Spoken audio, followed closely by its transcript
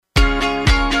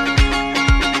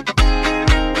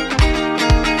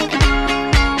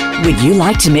Would you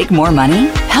like to make more money,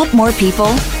 help more people,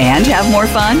 and have more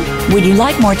fun? Would you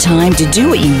like more time to do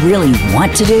what you really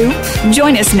want to do?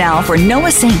 Join us now for Noah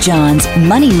St. John's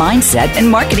Money Mindset and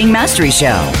Marketing Mastery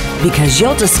Show, because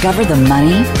you'll discover the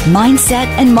money, mindset,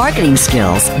 and marketing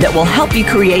skills that will help you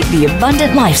create the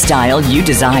abundant lifestyle you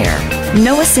desire.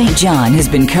 Noah St. John has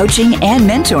been coaching and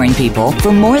mentoring people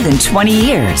for more than 20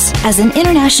 years. As an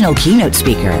international keynote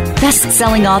speaker,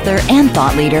 best-selling author, and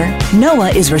thought leader, Noah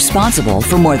is responsible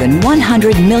for more than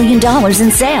 $100 million in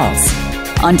sales.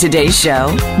 On today's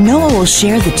show, Noah will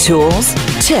share the tools,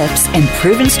 tips, and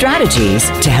proven strategies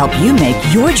to help you make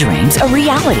your dreams a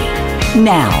reality.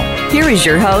 Now, here is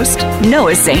your host,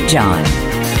 Noah St. John.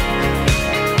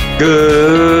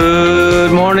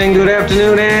 Good morning, good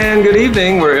afternoon, and good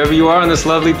evening, wherever you are on this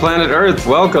lovely planet Earth.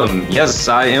 Welcome. Yes,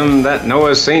 I am that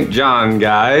Noah St. John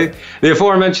guy. The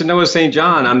aforementioned Noah St.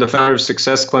 John. I'm the founder of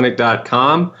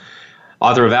SuccessClinic.com,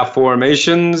 author of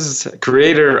Affirmations,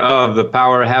 creator of the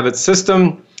Power Habit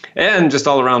System, and just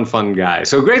all-around fun guy.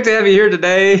 So great to have you here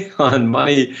today on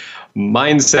Money,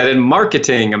 Mindset, and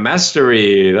Marketing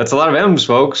Mastery. That's a lot of M's,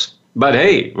 folks. But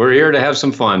hey, we're here to have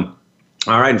some fun.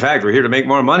 All right. In fact, we're here to make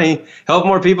more money, help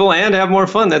more people, and have more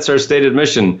fun. That's our stated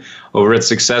mission over at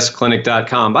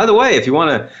SuccessClinic.com. By the way, if you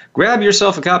want to grab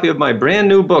yourself a copy of my brand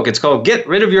new book, it's called Get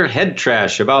Rid of Your Head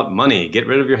Trash About Money. Get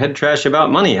rid of your head trash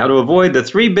about money. How to avoid the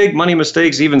 3 big money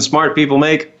mistakes even smart people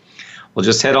make. Well,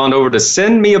 just head on over to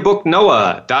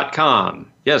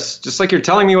sendmeabooknoah.com. Yes, just like you're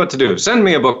telling me what to do.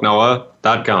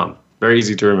 Sendmeabooknoah.com. Very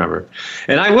easy to remember.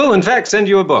 And I will, in fact, send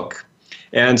you a book.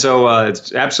 And so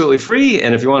it's absolutely free.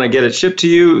 And if you want to get it shipped to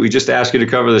you, we just ask you to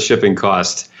cover the shipping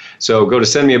cost. So go to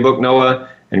Send Me a Book, Noah,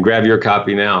 and grab your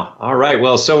copy now. All right.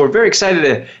 Well, so we're very excited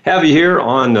to have you here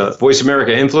on the Voice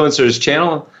America Influencers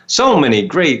channel. So many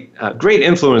great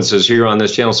influencers here on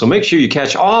this channel. So make sure you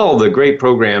catch all the great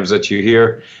programs that you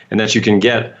hear and that you can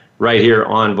get right here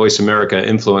on Voice America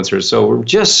Influencers. So we're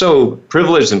just so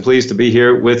privileged and pleased to be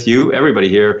here with you. Everybody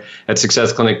here at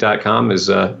SuccessClinic.com is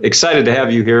excited to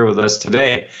have you here with us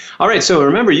today. All right, so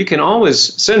remember, you can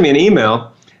always send me an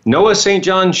email,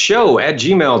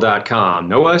 noahstjohnshow@gmail.com,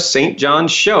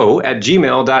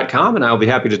 noahstjohnshow@gmail.com, and I'll be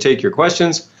happy to take your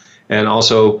questions. And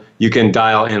also, you can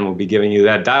dial in. We'll be giving you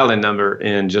that dial-in number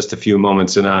in just a few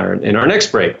moments in our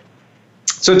next break.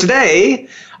 So today,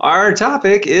 our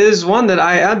topic is one that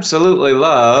I absolutely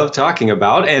love talking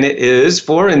about, and it is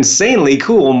 4 insanely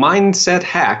cool mindset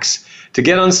hacks to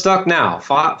get unstuck now.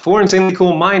 4 insanely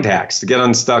cool mind hacks to get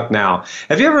unstuck now.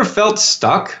 Have you ever felt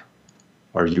stuck?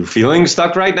 Are you feeling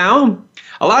stuck right now?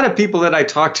 A lot of people that I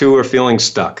talk to are feeling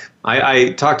stuck.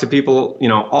 I talk to people,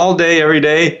 all day, every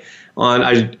day.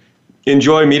 I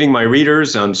enjoy meeting my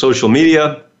readers on social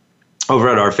media. Over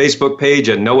at our Facebook page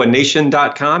at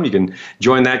noahnation.com. You can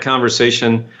join that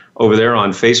conversation over there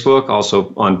on Facebook,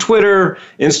 also on Twitter,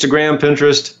 Instagram,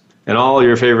 Pinterest, and all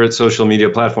your favorite social media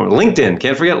platforms. LinkedIn,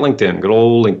 can't forget LinkedIn, good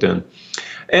old LinkedIn.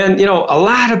 And, a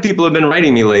lot of people have been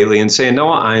writing me lately and saying,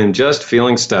 Noah, I am just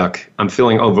feeling stuck. I'm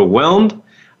feeling overwhelmed.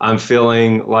 I'm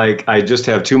feeling like I just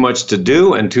have too much to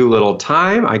do and too little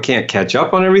time. I can't catch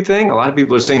up on everything. A lot of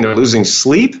people are saying they're losing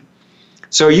sleep.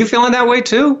 So are you feeling that way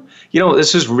too?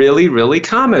 This is really, really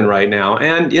common right now.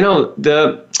 And,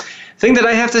 the thing that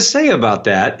I have to say about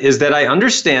that is that I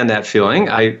understand that feeling.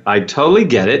 I totally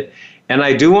get it. And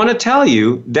I do want to tell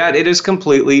you that it is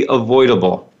completely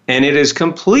avoidable. And it is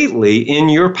completely in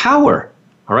your power.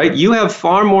 All right. You have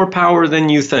far more power than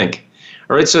you think.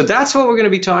 All right. So that's what we're going to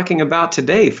be talking about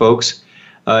today, folks.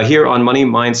 Here on Money,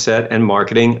 Mindset, and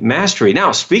Marketing Mastery.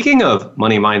 Now, speaking of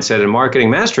Money, Mindset, and Marketing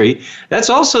Mastery, that's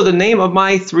also the name of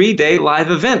my 3-day live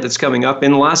event that's coming up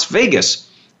in Las Vegas.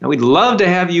 Now, we'd love to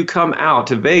have you come out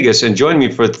to Vegas and join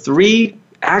me for 3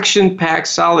 action-packed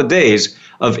solid days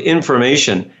of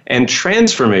information and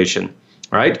transformation.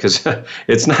 Right? Because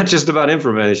it's not just about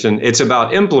information, it's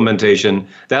about implementation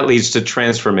that leads to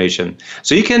transformation.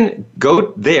 So you can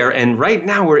go there, and right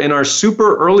now we're in our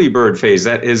super early bird phase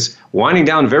that is winding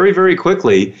down very, very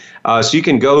quickly. So you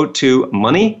can go to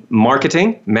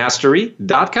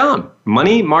moneymarketingmastery.com,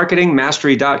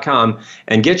 moneymarketingmastery.com,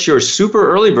 and get your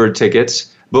super early bird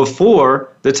tickets before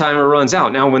the timer runs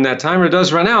out. Now, when that timer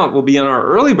does run out, we'll be in our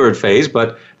early bird phase,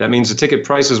 but that means the ticket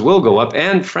prices will go up.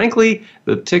 And frankly,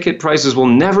 the ticket prices will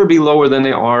never be lower than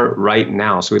they are right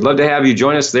now. So we'd love to have you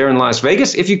join us there in Las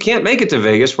Vegas. If you can't make it to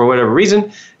Vegas for whatever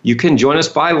reason, you can join us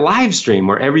by live stream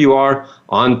wherever you are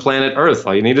on planet Earth.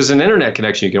 All you need is an internet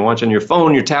connection. You can watch on your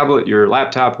phone, your tablet, your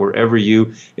laptop, wherever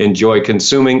you enjoy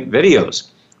consuming videos.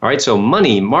 All right, so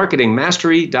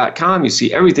moneymarketingmastery.com. You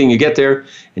see everything you get there,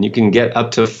 and you can get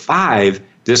up to 5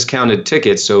 discounted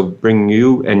tickets. So bring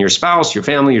you and your spouse, your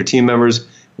family, your team members,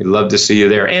 We'd love to see you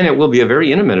there. And it will be a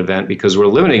very intimate event because we're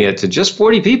limiting it to just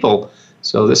 40 people.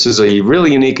 So this is a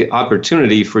really unique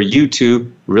opportunity for you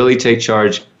to really take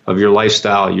charge of your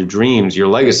lifestyle, your dreams, your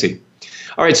legacy.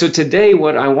 All right, so today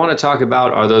what I want to talk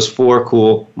about are those 4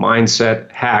 cool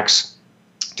mindset hacks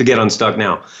to get unstuck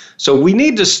now. So we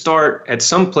need to start at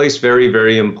some place very,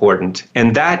 very important,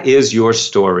 and that is your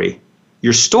story.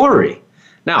 Your story.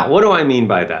 Now, what do I mean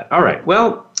by that? All right,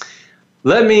 well,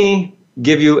 let me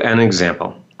give you an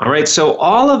example. All right, so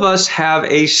all of us have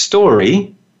a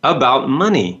story about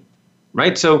money,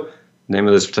 right? So the name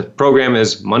of this program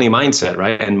is Money Mindset,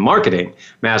 right? And Marketing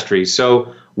Mastery.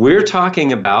 So we're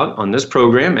talking about, on this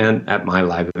program and at my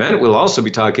live event, we'll also be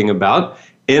talking about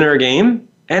inner game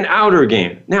and outer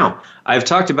game. Now, I've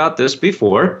talked about this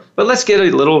before, but let's get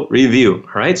a little review,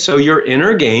 all right? So your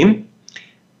inner game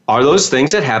are those things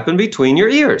that happen between your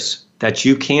ears that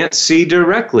you can't see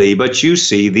directly, but you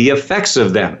see the effects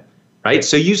of them, right?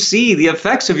 So you see the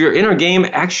effects of your inner game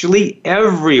actually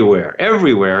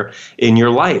everywhere in your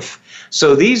life.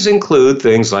 So these include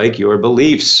things like your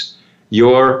beliefs,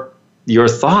 your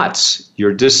thoughts,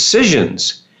 your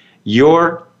decisions,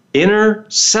 your inner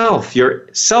self, your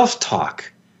self-talk,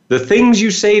 the things you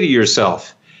say to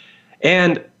yourself.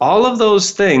 And all of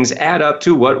those things add up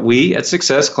to what we at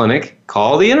Success Clinic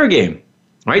call the inner game,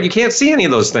 right? You can't see any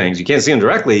of those things. You can't see them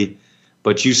directly,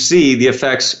 but you see the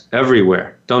effects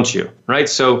everywhere, don't you? Right?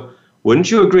 So wouldn't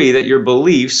you agree that your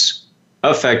beliefs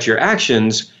affect your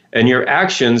actions and your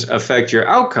actions affect your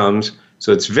outcomes?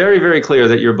 So it's very, very clear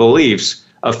that your beliefs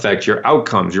affect your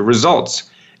outcomes, your results,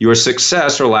 your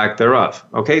success or lack thereof.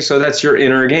 Okay, so that's your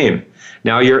inner game.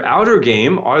 Now, your outer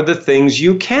game are the things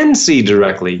you can see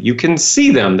directly. You can see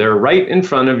them. They're right in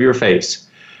front of your face,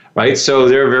 right? So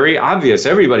they're very obvious.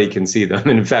 Everybody can see them.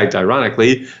 In fact,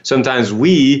 ironically, sometimes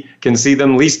we can see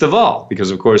them least of all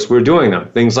because, of course, we're doing them.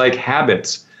 Things like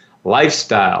habits,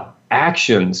 lifestyle,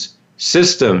 actions,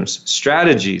 systems,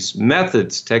 strategies,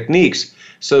 methods, techniques.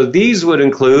 So these would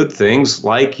include things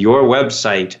like your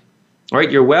website,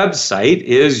 right? Your website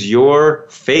is your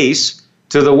face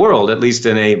to the world, at least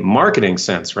in a marketing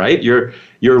sense, right? Your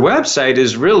website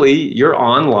is really your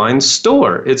online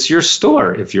store. It's your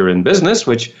store. If you're in business,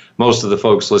 which most of the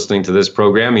folks listening to this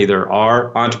program either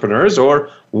are entrepreneurs or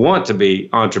want to be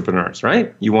entrepreneurs,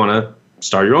 right? You want to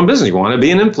start your own business. You want to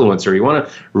be an influencer. You want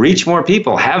to reach more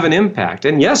people, have an impact,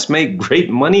 and yes, make great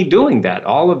money doing that.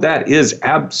 All of that is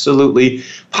absolutely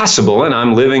possible, and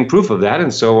I'm living proof of that,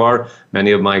 and so are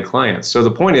many of my clients. So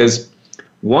the point is,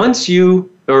 once you,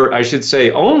 or I should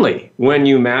say only when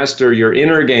you master your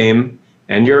inner game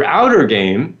and your outer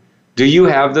game, do you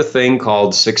have the thing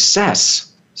called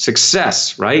success.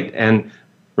 Success, right? And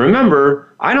remember,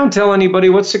 I don't tell anybody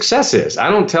what success is.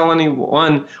 I don't tell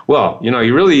anyone, well,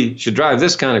 you really should drive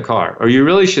this kind of car, or you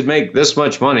really should make this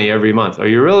much money every month, or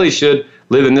you really should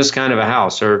live in this kind of a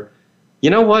house, or you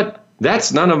know what?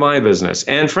 That's none of my business.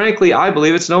 And frankly, I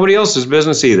believe it's nobody else's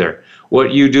business either,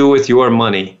 what you do with your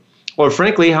money, or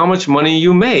frankly, how much money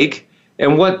you make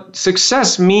and what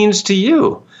success means to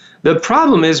you. The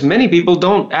problem is many people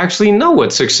don't actually know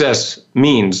what success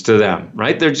means to them,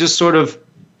 right? They're just sort of,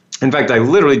 in fact, I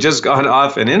literally just got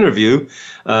off an interview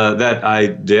that I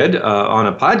did on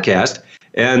a podcast,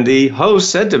 and the host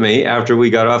said to me after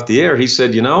we got off the air, he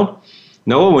said,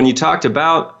 Noah, when you talked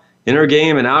about inner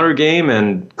game and outer game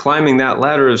and climbing that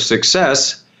ladder of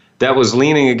success that was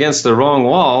leaning against the wrong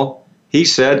wall, he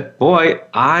said, boy,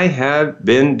 I have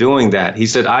been doing that. He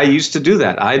said, I used to do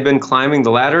that. I'd been climbing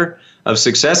the ladder of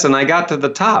success and I got to the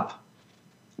top,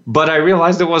 but I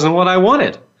realized it wasn't what I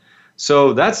wanted.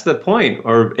 So that's the point,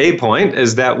 or a point,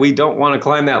 is that we don't want to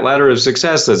climb that ladder of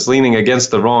success that's leaning against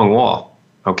the wrong wall,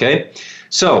 okay?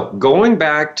 So going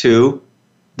back to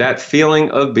that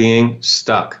feeling of being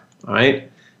stuck, all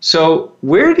right? So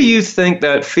where do you think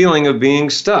that feeling of being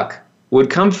stuck would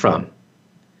come from?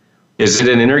 Is it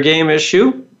an inner game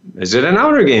issue? Is it an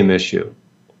outer game issue?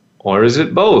 Or is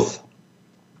it both?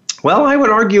 Well, I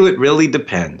would argue it really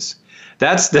depends.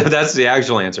 That's the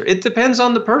actual answer. It depends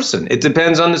on the person. It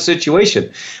depends on the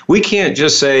situation. We can't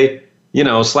just say,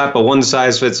 slap a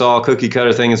one-size-fits-all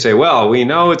cookie-cutter thing and say, well, we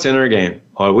know it's inner game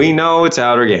or we know it's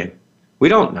outer game. We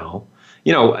don't know.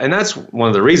 And that's one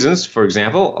of the reasons, for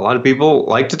example, a lot of people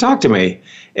like to talk to me.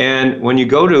 And when you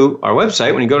go to our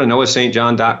website, when you go to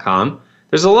noahstjohn.com,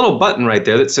 there's a little button right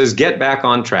there that says Get Back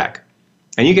on Track.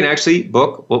 And you can actually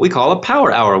book what we call a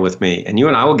power hour with me. And you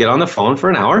and I will get on the phone for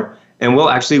an hour and we'll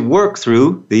actually work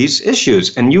through these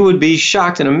issues. And you would be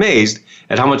shocked and amazed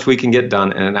at how much we can get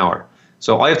done in an hour.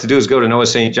 So all you have to do is go to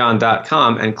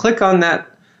noahstjohn.com and click on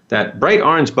that bright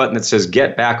orange button that says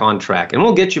Get Back on Track. And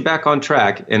we'll get you back on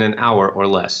track in an hour or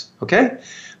less. Okay?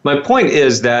 my point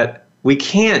is that we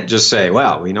can't just say,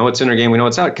 well, we know it's inner game, we know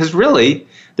it's out, because really,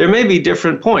 there may be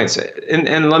different points.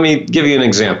 And let me give you an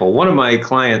example. One of my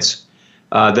clients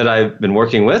that I've been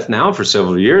working with now for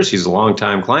several years, he's a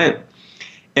longtime client,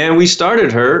 and we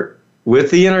started her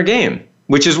with the inner game,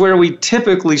 which is where we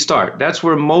typically start. That's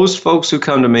where most folks who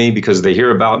come to me because they hear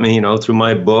about me, through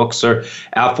my books or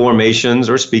affirmations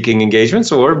or speaking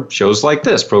engagements or shows like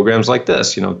this, programs like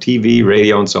this, TV,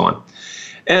 radio, and so on.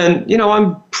 And,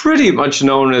 I'm pretty much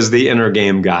known as the inner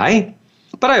game guy,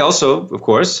 but I also, of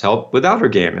course, help with outer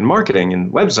game and marketing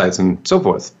and websites and so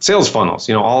forth, sales funnels,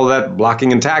 all of that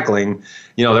blocking and tackling,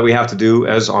 that we have to do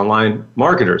as online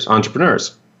marketers,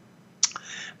 entrepreneurs.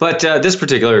 But this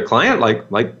particular client,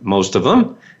 like most of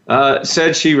them,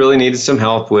 said she really needed some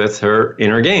help with her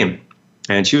inner game.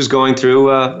 And she was going through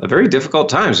a very difficult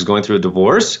time. She was going through a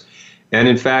divorce. And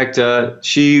in fact,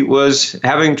 she was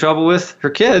having trouble with her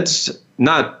kids,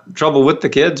 not trouble with the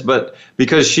kids, but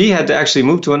because she had to actually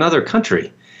move to another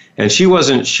country. And she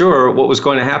wasn't sure what was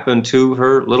going to happen to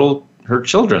her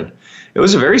children. It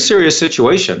was a very serious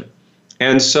situation.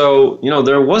 And so,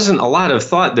 there wasn't a lot of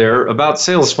thought there about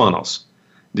sales funnels.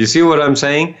 Do you see what I'm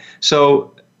saying?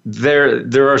 So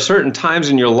there are certain times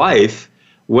in your life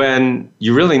when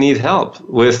you really need help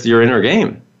with your inner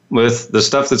game, with the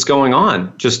stuff that's going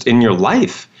on just in your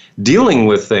life, dealing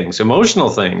with things, emotional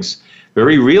things,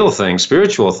 very real things,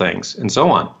 spiritual things, and so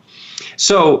on.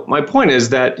 So my point is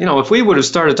that, if we would have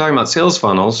started talking about sales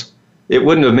funnels, it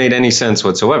wouldn't have made any sense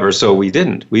whatsoever. So we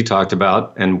didn't. We talked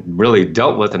about and really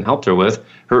dealt with and helped her with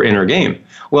her inner game.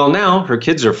 Well, now her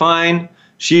kids are fine.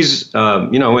 She's,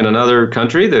 in another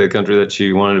country, the country that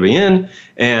she wanted to be in,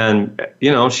 and,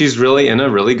 she's really in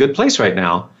a really good place right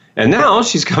now. And now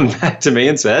she's come back to me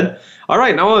and said, all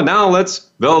right, now let's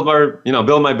build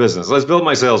my business. Let's build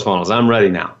my sales funnels. I'm ready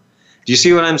now. Do you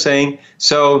see what I'm saying?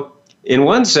 So in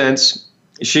one sense,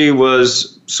 she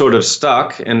was sort of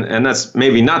stuck, and that's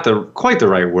maybe not quite the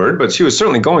right word, but she was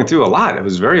certainly going through a lot. It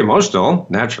was very emotional,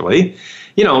 naturally.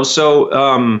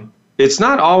 So it's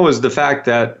not always the fact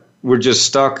that we're just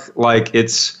stuck like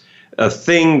it's a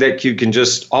thing that you can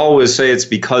just always say it's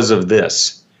because of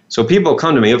this. So people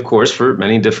come to me, of course, for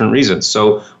many different reasons.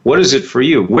 So what is it for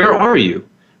you? Where are you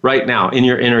right now in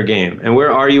your inner game? And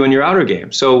where are you in your outer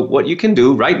game? So what you can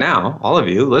do right now, all of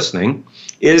you listening,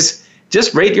 is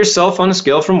just rate yourself on a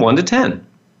scale from 1 to 10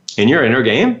 in your inner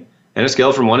game and a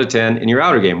scale from 1 to 10 in your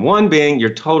outer game. 1 being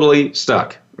you're totally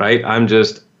stuck, right?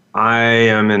 I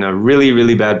am in a really,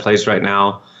 really bad place right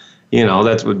now.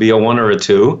 That would be a 1 or a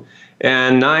 2.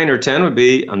 And 9 or 10 would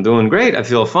be, I'm doing great. I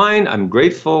feel fine. I'm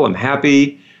grateful. I'm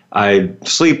happy. I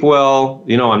sleep well.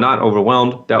 I'm not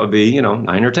overwhelmed. That would be,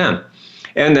 9 or 10.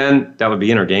 And then that would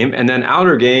be inner game. And then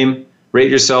outer game,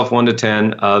 rate yourself 1 to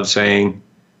 10 of saying,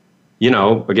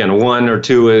 again, 1 or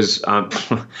 2 is,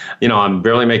 I'm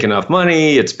barely making enough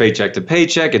money. It's paycheck to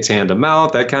paycheck. It's hand to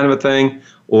mouth, that kind of a thing.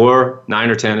 Or 9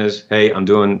 or 10 is, hey, I'm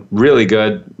doing really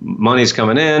good. Money's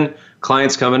coming in.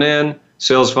 Clients coming in,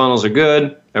 sales funnels are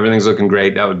good, everything's looking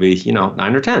great. That would be, 9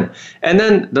 or 10. And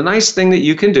then the nice thing that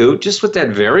you can do, just with that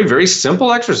very, very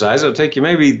simple exercise, it'll take you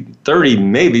maybe 30,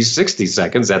 maybe 60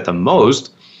 seconds at the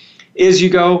most, is you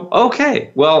go,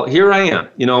 okay, well, here I am,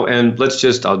 and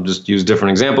I'll just use different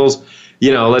examples.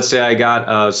 Let's say I got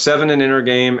a 7 in inner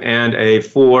game and a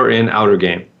 4 in outer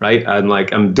game, right?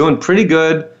 I'm doing pretty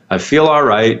good. I feel all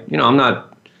right. I'm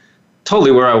not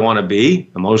totally where I want to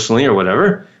be emotionally or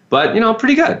whatever. But,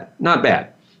 pretty good, not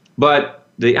bad. But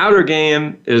the outer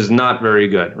game is not very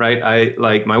good, right?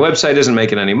 My website isn't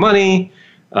making any money.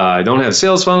 I don't have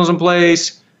sales funnels in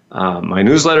place. My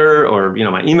newsletter or,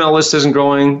 my email list isn't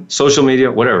growing, social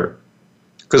media, whatever.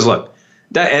 Because look,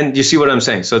 and you see what I'm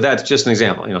saying. So that's just an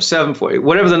example, 7, 4,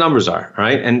 whatever the numbers are,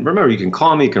 right? And remember, you can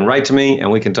call me, you can write to me,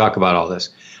 and we can talk about all this.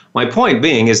 My point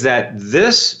being is that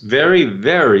this very,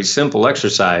 very simple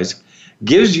exercise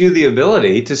gives you the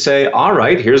ability to say, all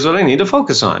right, here's what I need to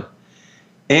focus on.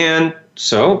 And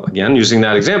so, again, using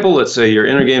that example, let's say your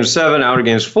inner game is 7, outer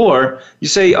game is 4. You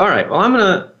say, all right, well, I'm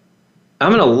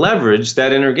gonna leverage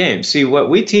that inner game. See,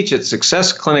 what we teach at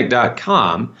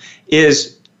successclinic.com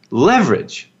is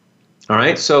leverage. All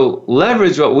right, so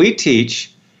leverage, what we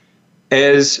teach,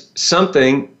 is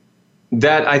something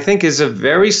that I think is a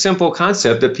very simple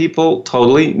concept that people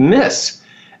totally miss.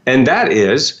 And that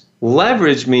is,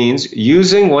 leverage means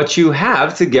using what you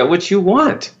have to get what you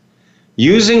want.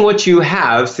 Using what you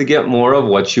have to get more of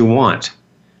what you want,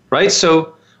 right?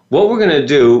 So what we're going to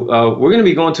do, we're going to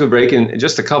be going to a break in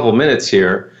just a couple minutes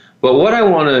here. But what I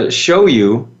want to show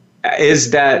you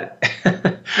is that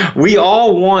we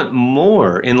all want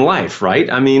more in life,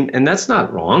 right? I mean, and that's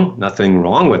not wrong. Nothing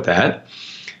wrong with that.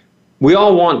 we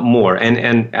all want more.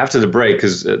 And after the break,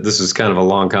 because this is kind of a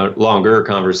longer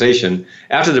conversation,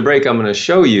 after the break, I'm going to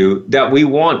show you that we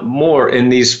want more in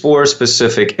these 4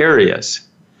 specific areas.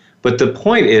 But the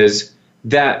point is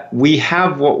that we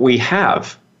have what we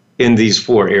have in these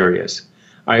 4 areas.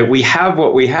 All right, we have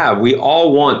what we have. We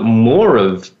all want more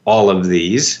of all of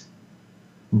these.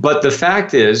 But the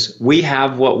fact is, we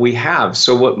have what we have.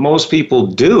 So what most people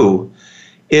do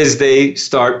is they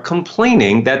start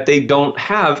complaining that they don't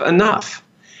have enough.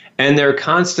 And they're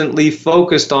constantly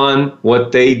focused on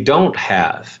what they don't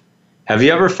have. Have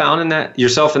you ever found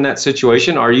yourself in that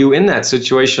situation? Are you in that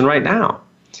situation right now?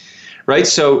 Right?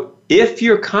 So if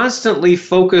you're constantly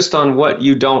focused on what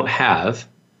you don't have,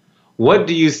 what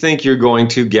do you think you're going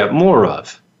to get more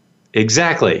of?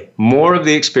 Exactly. More of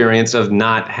the experience of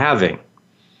not having.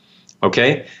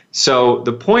 Okay? So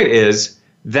the point is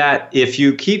that if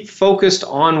you keep focused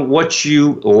on what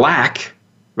you lack,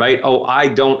 right? Oh, I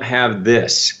don't have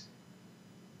this.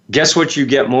 Guess what you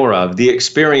get more of? The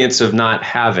experience of not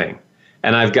having.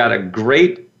 And I've got a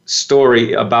great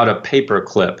story about a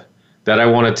paperclip that I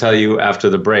want to tell you after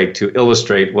the break to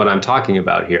illustrate what I'm talking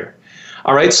about here.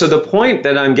 All right, so the point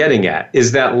that I'm getting at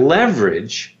is that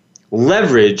leverage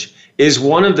is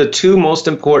one of the 2 most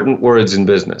important words in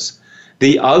business.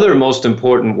 The other most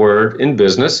important word in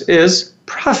business is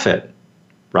profit,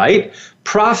 right?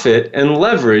 Profit and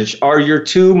leverage are your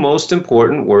 2 most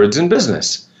important words in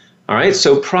business. All right,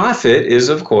 so profit is,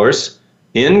 of course,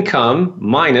 income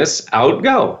minus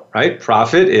outgo, right?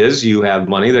 Profit is you have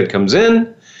money that comes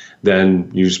in, then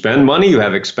you spend money, you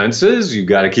have expenses, you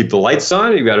got to keep the lights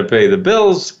on, you got to pay the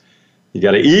bills, you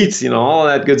got to eat, all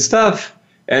that good stuff.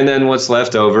 And then what's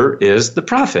left over is the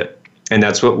profit. And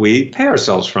that's what we pay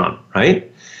ourselves from,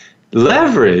 right?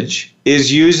 Leverage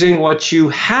is using what you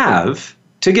have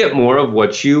to get more of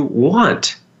what you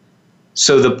want.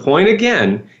 So the point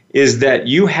again is that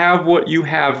you have what you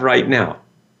have right now.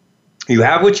 You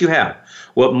have what you have.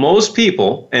 What most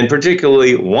people, and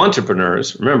particularly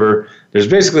entrepreneurs, remember, there's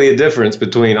basically a difference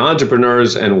between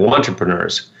entrepreneurs and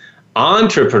wantrepreneurs.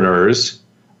 Entrepreneurs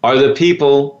are the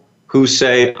people who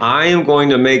say, I am going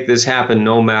to make this happen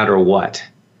no matter what.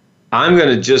 I'm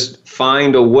going to just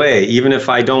find a way, even if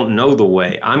I don't know the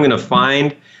way. I'm going to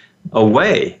find a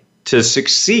way to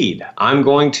succeed. I'm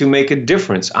going to make a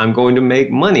difference. I'm going to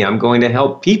make money. I'm going to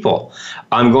help people.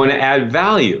 I'm going to add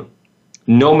value,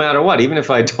 no matter what, even if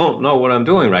I don't know what I'm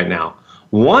doing right now.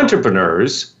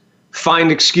 Wantrepreneurs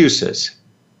find excuses,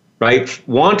 right?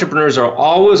 Wantrepreneurs are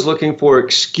always looking for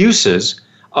excuses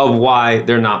of why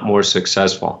they're not more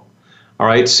successful. All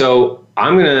right, so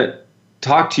I'm going to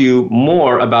talk to you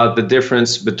more about the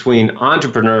difference between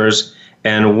entrepreneurs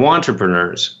and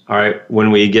wantrepreneurs, all right, when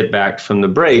we get back from the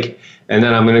break. And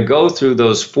then I'm going to go through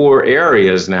those 4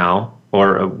 areas now,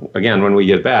 or again, when we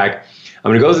get back,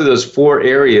 I'm going to go through those 4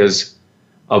 areas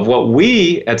of what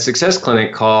we at Success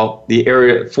Clinic call the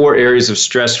 4 areas of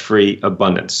stress-free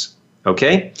abundance,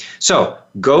 okay? So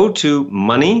go to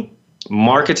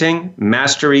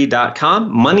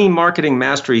moneymarketingmastery.com,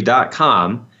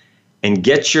 moneymarketingmastery.com, and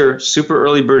get your super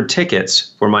early bird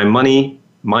tickets for my Money,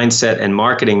 Mindset, and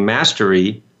Marketing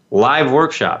Mastery live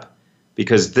workshop,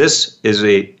 because this is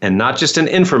and not just an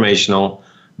informational,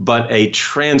 but a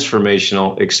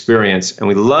transformational experience. And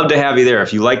we'd love to have you there.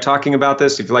 If you like talking about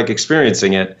this, if you like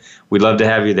experiencing it, we'd love to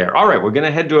have you there. All right, we're going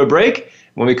to head to a break.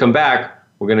 When we come back,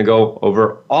 we're going to go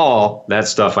over all that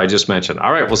stuff I just mentioned.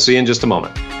 All right, we'll see you in just a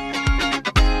moment.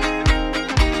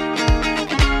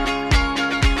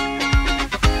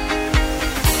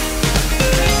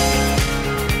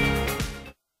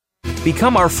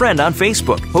 Become our friend on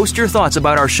Facebook. Post your thoughts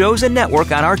about our shows and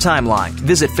network on our timeline.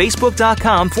 Visit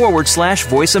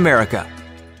facebook.com/Voice America.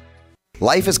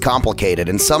 Life is complicated,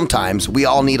 and sometimes we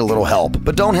all need a little help,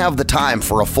 but don't have the time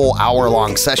for a full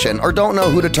hour-long session or don't know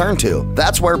who to turn to.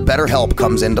 That's where BetterHelp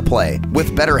comes into play.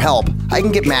 With BetterHelp, I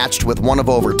can get matched with one of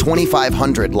over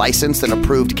 2,500 licensed and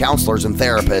approved counselors and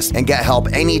therapists and get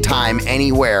help anytime,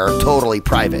 anywhere, totally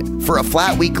private. For a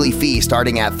flat weekly fee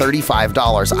starting at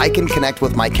 $35, I can connect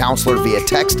with my counselor via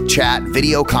text, chat,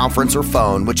 video conference, or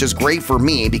phone, which is great for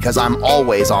me because I'm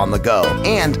always on the go.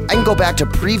 And I can go back to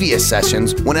previous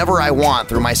sessions whenever I want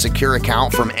through my secure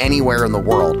account from anywhere in the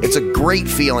world. It's a great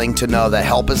feeling to know that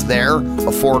help is there,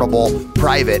 affordable,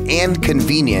 private, and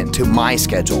convenient to my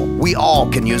schedule. We all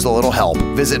can use a little help.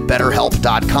 Visit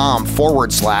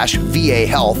betterhelp.com/VA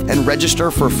Health and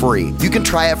register for free. You can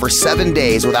try it for 7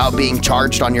 days without being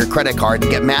charged on your credit card and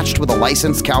get matched with a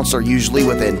licensed counselor usually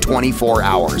within 24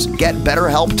 hours. Get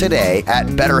BetterHelp today at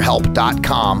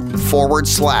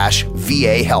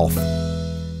betterhelp.com/VA Health.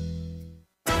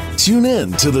 Tune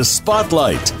in to The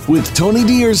Spotlight with Tony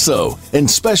D'Urso and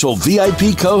special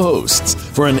VIP co-hosts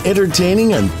for an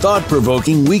entertaining and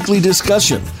thought-provoking weekly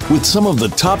discussion with some of the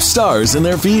top stars in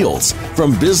their fields,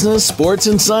 from business, sports,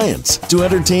 and science to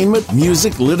entertainment,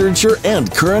 music, literature,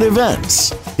 and current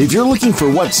events. If you're looking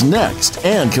for what's next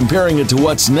and comparing it to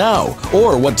what's now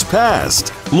or what's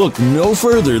past, look no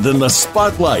further than The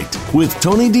Spotlight with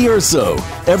Tony D'Urso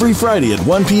every Friday at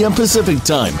 1 p.m. Pacific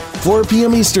Time, 4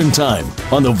 p.m. Eastern Time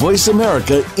on the Voice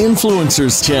America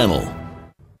Influencers Channel.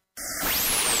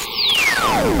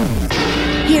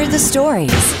 Hear the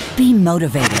stories. Be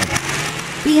motivated.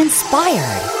 Be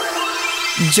inspired.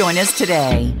 Join us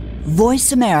today.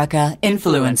 Voice America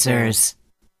Influencers.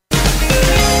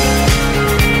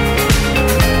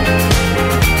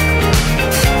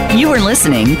 You are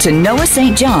listening to Noah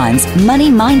St. John's Money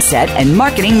Mindset and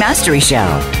Marketing Mastery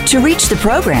Show. To reach the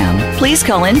program, please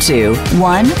call into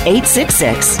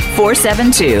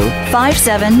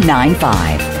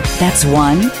 1-866-472-5795. That's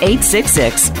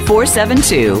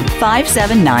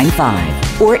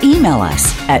 1-866-472-5795. Or email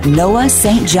us at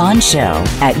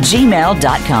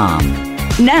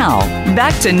noahstjohnshow@gmail.com. Now,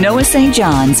 back to Noah St.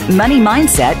 John's Money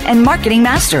Mindset and Marketing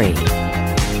Mastery.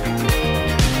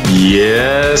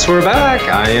 Yes, we're back.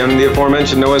 I am the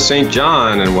aforementioned Noah St.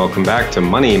 John, and welcome back to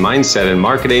Money, Mindset, and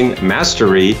Marketing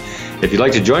Mastery. If you'd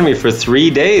like to join me for 3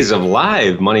 days of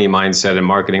live Money, Mindset, and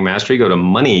Marketing Mastery, go to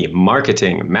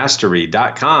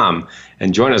moneymarketingmastery.com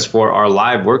and join us for our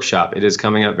live workshop. It is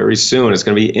coming up very soon. It's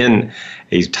going to be in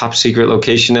a top secret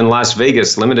location in Las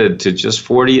Vegas, limited to just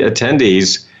 40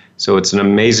 attendees. So it's an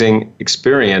amazing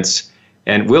experience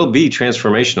and will be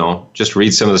transformational. Just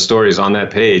read some of the stories on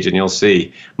that page and you'll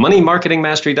see.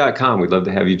 moneymarketingmastery.com. We'd love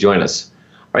to have you join us.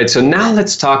 All right, so now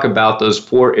let's talk about those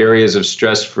 4 areas of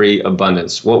stress-free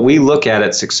abundance. What we look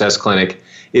at Success Clinic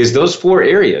is those 4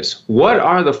 areas. What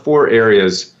are the 4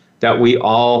 areas that we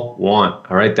all want,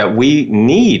 all right, that we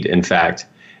need, in fact?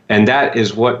 And that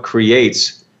is what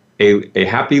creates a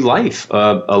happy life,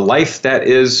 a life that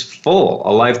is full,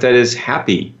 a life that is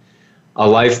happy, a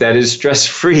life that is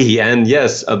stress-free and,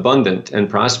 yes, abundant and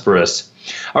prosperous.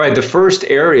 All right, the first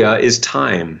area is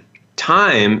time.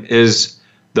 Time is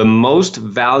the most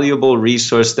valuable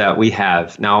resource that we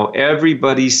have. Now,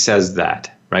 everybody says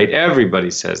that, right? Everybody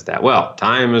says that. Well,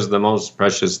 time is the most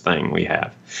precious thing we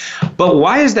have. But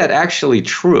why is that actually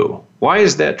true? Why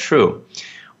is that true?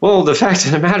 Well, the fact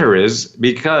of the matter is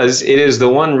because it is the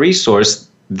one resource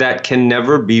that can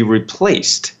never be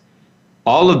replaced.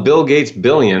 All of Bill Gates'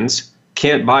 billions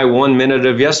can't buy 1 minute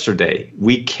of yesterday.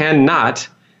 We cannot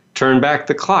turn back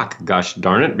the clock, gosh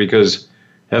darn it, because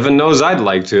heaven knows I'd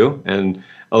like to, and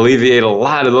alleviate a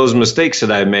lot of those mistakes that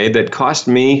I've made that cost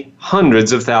me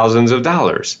hundreds of thousands of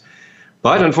dollars.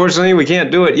 But unfortunately, we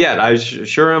can't do it yet. I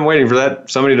sure am waiting for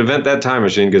somebody to invent that time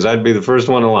machine, because I'd be the first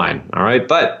one in line. All right,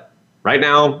 but right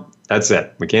now, that's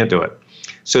it. We can't do it.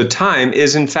 So time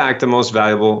is, in fact, the most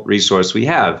valuable resource we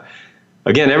have.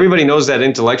 Again, everybody knows that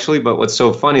intellectually, but what's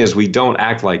so funny is we don't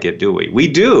act like it, do we? We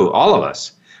do, all of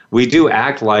us. We do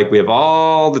act like we have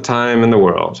all the time in the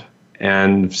world.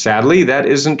 And sadly, that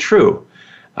isn't true.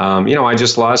 I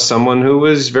just lost someone who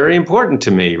was very important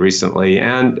to me recently.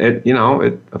 And,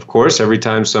 of course, every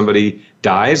time somebody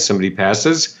dies, somebody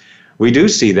passes, we do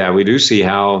see that. We do see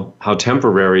how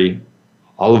temporary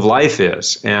all of life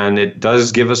is. And it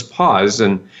does give us pause.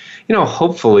 And,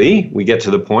 hopefully we get to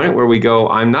the point where we go,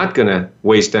 I'm not going to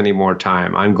waste any more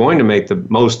time. I'm going to make the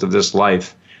most of this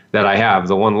life that I have,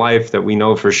 the one life that we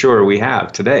know for sure we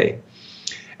have today.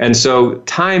 And so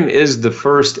time is the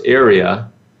first area.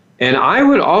 And I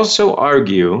would also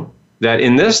argue that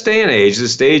in this day and age, the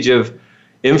stage of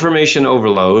information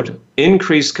overload,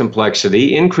 increased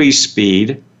complexity, increased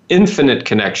speed, infinite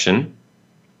connection,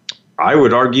 I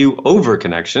would argue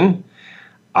over-connection.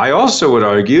 I also would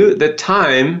argue that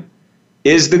time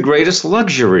is the greatest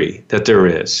luxury that there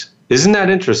is. Isn't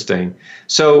that interesting?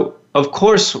 So, of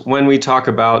course, when we talk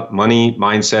about money,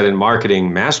 mindset, and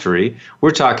marketing mastery,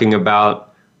 we're talking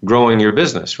about growing your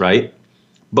business, right?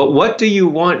 But what do you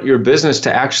want your business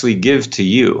to actually give to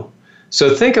you?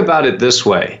 So think about it this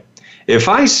way. If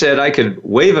I said I could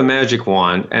wave a magic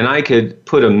wand and I could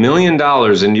put $1 million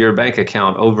into your bank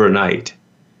account overnight,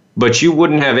 but you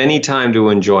wouldn't have any time to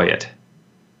enjoy it,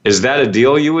 is that a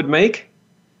deal you would make?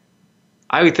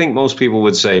 I would think most people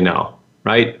would say no,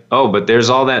 right? Oh, but there's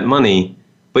all that money,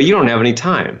 but you don't have any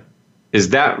time. Is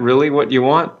that really what you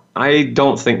want? I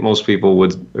don't think most people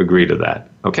would agree to that,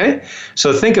 okay?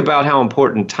 So think about how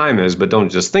important time is, but don't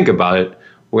just think about it.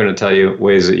 We're going to tell you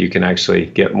ways that you can actually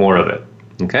get more of it,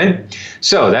 okay?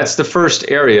 So that's the first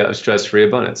area of stress-free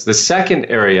abundance. The second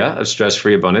area of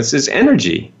stress-free abundance is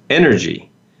energy. Energy.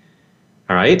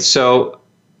 All right. So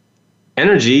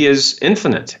energy is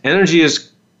infinite. Energy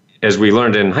is, as we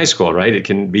learned in high school, right? It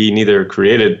can be neither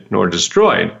created nor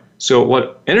destroyed. So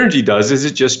what energy does is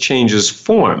it just changes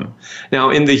form. Now,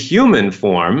 in the human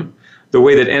form, the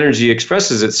way that energy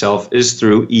expresses itself is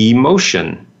through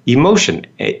emotion. Emotion,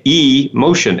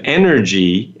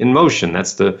 energy in motion.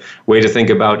 That's the way to think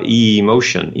about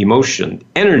emotion,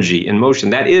 energy in motion.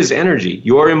 That is energy.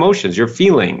 Your emotions, your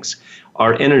feelings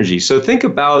are energy. So think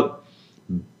about,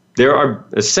 there are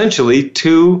essentially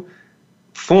two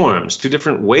forms, two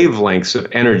different wavelengths of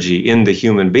energy in the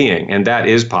human being, and that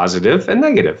is positive and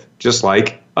negative, just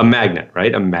like a magnet,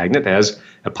 right? A magnet has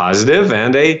a positive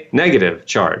and a negative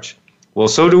charge. Well,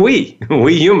 so do we.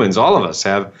 We humans, all of us,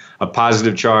 have a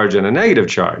positive charge and a negative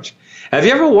charge. Have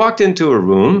you ever walked into a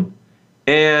room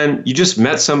and you just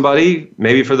met somebody,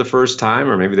 maybe for the first time,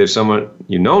 or maybe there's someone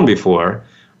you've known before,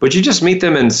 but you just meet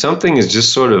them and something is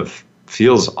just sort of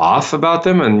feels off about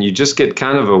them, and you just get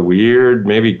kind of a weird,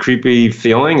 maybe creepy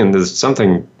feeling, and there's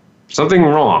something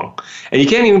wrong. And you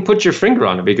can't even put your finger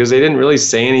on it because they didn't really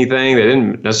say anything. They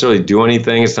didn't necessarily do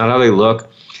anything. It's not how they look.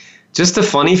 Just a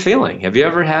funny feeling. Have you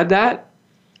ever had that?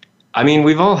 I mean,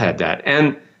 we've all had that.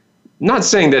 And not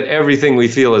saying that everything we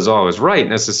feel is always right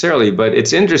necessarily, but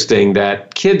it's interesting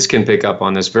that kids can pick up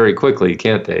on this very quickly,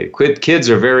 can't they? Kids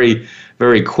are very,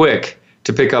 very quick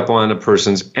to pick up on a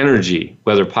person's energy,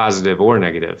 whether positive or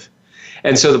negative.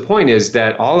 And so the point is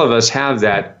that all of us have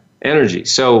that energy.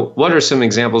 So what are some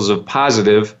examples of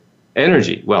positive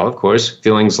energy? Well, of course,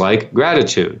 feelings like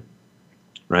gratitude,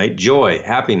 right? Joy,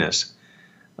 happiness,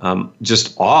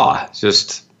 just awe,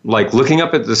 just like looking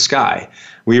up at the sky.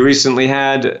 We recently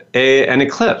had an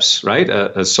eclipse, right?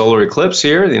 A solar eclipse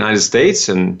here in the United States,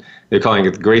 and they're calling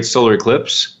it the Great Solar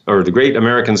Eclipse, or the Great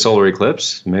American Solar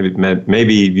Eclipse.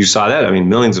 Maybe you saw that. I mean,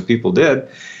 millions of people did.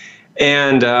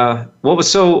 And what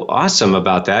was so awesome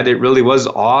about that, it really was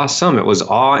awesome. It was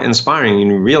awe-inspiring.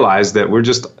 And you realize that we're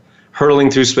just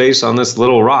hurtling through space on this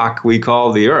little rock we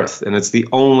call the Earth, and it's the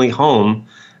only home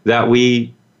that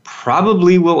we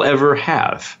probably will ever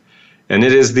have. And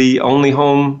it is the only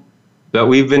home that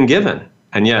we've been given.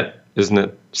 And yet, isn't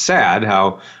it sad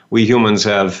how we humans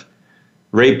have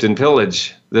raped and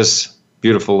pillaged this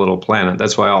beautiful little planet?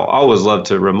 That's why I'll always love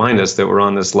to remind us that we're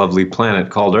on this lovely planet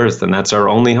called Earth, and that's our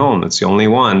only home. It's the only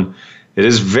one. It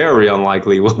is very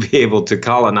unlikely we'll be able to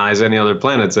colonize any other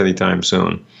planets anytime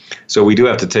soon. So we do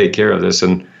have to take care of this.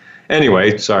 And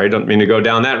anyway, sorry, don't mean to go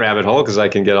down that rabbit hole because I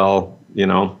can get all,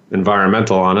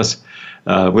 environmental on us.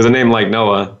 With a name like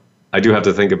Noah, I do have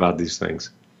to think about these things.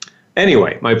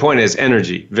 Anyway, my point is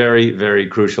energy, very, very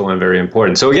crucial and very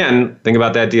important. So again, think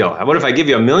about that deal. What if I give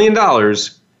you $1 million,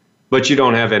 but you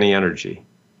don't have any energy?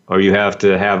 Or you have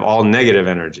to have all negative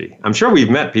energy? I'm sure we've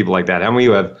met people like that. Haven't we?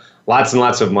 You have lots and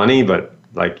lots of money, but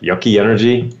like yucky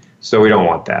energy. So we don't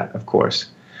want that, of course.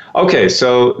 Okay,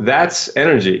 so that's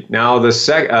energy. Now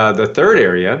the third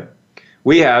area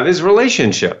we have is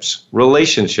relationships.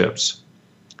 Relationships.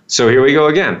 So here we go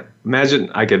again. Imagine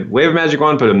I could wave a magic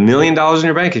wand, put $1 million in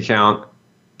your bank account,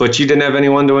 but you didn't have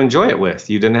anyone to enjoy it with.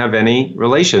 You didn't have any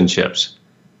relationships.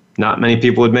 Not many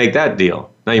people would make that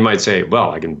deal. Now you might say, well,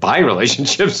 I can buy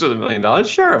relationships with $1 million.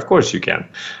 Sure, of course you can.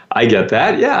 I get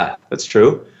that. Yeah, that's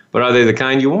true. But are they the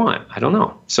kind you want? I don't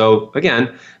know. So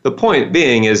again, the point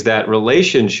being is that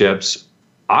relationships,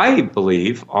 I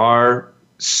believe, are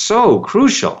so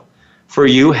crucial for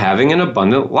you having an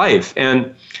abundant life.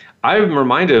 And I'm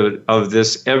reminded of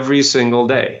this every single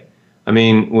day. I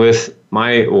mean, with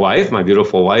my wife, my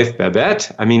beautiful wife,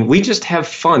 Babette, we just have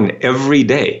fun every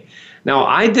day. Now,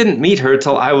 I didn't meet her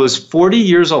till I was 40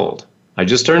 years old. I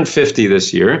just turned 50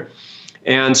 this year.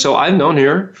 And so I've known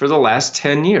her for the last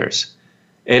 10 years.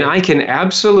 And I can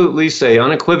absolutely say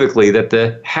unequivocally that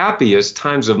the happiest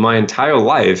times of my entire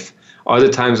life are the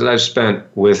times that I've spent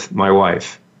with my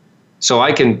wife. So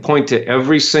I can point to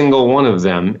every single one of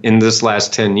them in this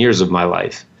last 10 years of my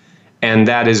life. And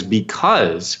that is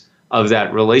because of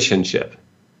that relationship.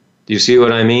 Do you see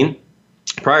what I mean?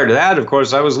 Prior to that, of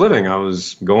course, I was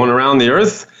going around the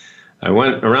earth. I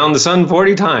went around the sun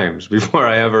 40 times before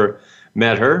I ever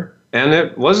met her. And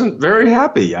it wasn't very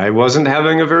happy. I wasn't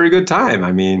having a very good time.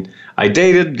 I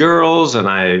dated girls and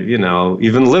I,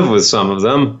 even lived with some of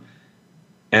them.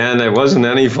 And it wasn't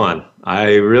any fun.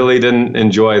 I really didn't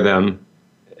enjoy them,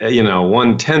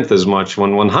 1/10 as much,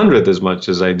 1/100th as much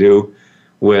as I do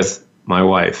with my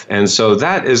wife. And so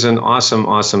that is an awesome,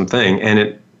 awesome thing. And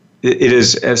it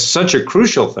is such a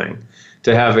crucial thing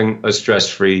to having a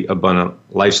stress-free, abundant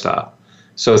lifestyle.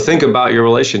 So think about your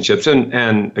relationships.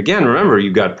 And again, remember,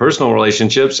 you've got personal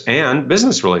relationships and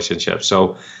business relationships.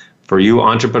 So for you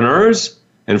entrepreneurs,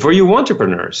 And for you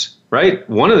entrepreneurs, right?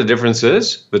 One of the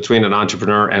differences between an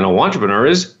entrepreneur and a wantrepreneur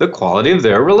is the quality of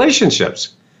their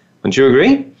relationships. Don't you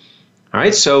agree? All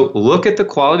right, so look at the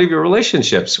quality of your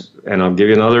relationships. And I'll give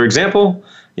you another example.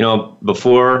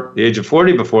 Before the age of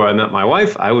 40, before I met my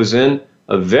wife, I was in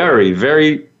a very,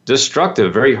 very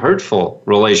destructive, very hurtful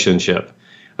relationship,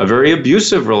 a very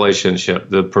abusive relationship.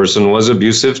 The person was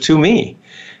abusive to me.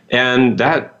 And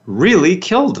that really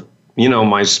killed,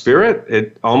 my spirit.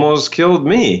 It almost killed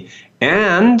me.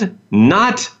 And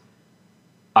not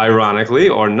ironically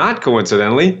or not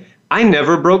coincidentally, I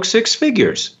never broke six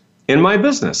figures in my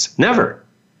business. Never.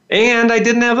 And I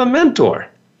didn't have a mentor.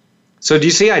 So do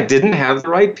you see, I didn't have the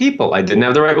right people. I didn't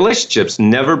have the right relationships.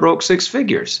 Never broke six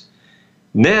figures.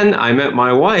 Then I met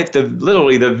my wife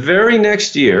literally the very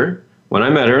next year when I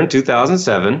met her in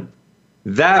 2007.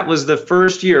 That was the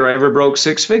first year I ever broke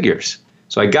six figures.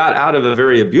 So I got out of a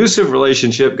very abusive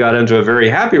relationship, got into a very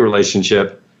happy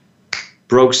relationship,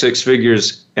 broke six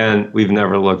figures, and we've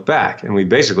never looked back. And we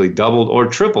basically doubled or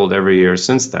tripled every year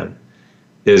since then.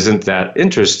 Isn't that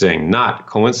interesting? Not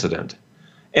coincident.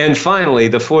 And finally,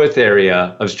 the fourth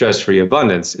area of stress-free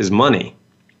abundance is money.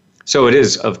 So it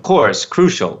is, of course,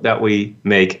 crucial that we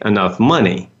make enough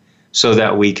money so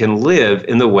that we can live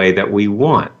in the way that we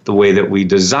want, the way that we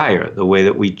desire, the way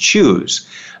that we choose.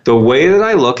 The way that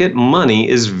I look at money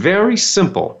is very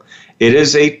simple. It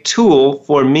is a tool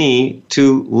for me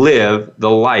to live the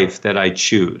life that I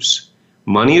choose.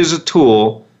 Money is a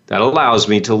tool that allows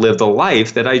me to live the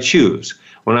life that I choose.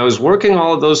 When I was working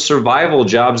all of those survival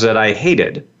jobs that I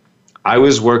hated, I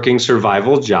was working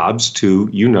survival jobs to,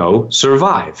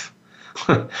 survive.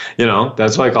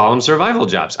 That's why I call them survival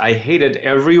jobs. I hated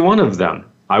every one of them.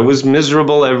 I was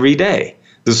miserable every day.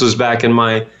 This was back in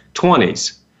my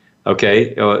 20s.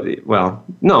 Okay,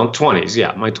 20s.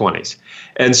 Yeah, my 20s.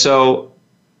 And so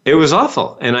it was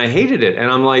awful, and I hated it. And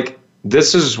I'm like,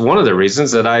 this is one of the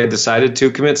reasons that I decided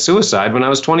to commit suicide when I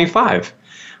was 25.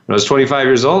 When I was 25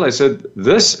 years old, I said,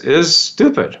 this is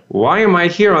stupid. Why am I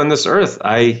here on this earth?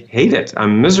 I hate it.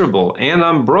 I'm miserable, and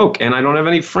I'm broke, and I don't have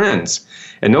any friends,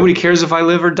 and nobody cares if I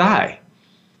live or die.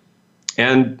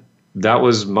 And that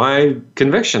was my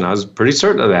conviction. I was pretty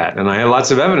certain of that, and I had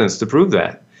lots of evidence to prove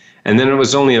that. And then it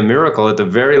was only a miracle at the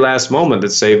very last moment that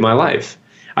saved my life.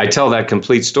 I tell that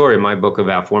complete story in my book of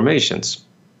Affirmations.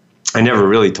 I never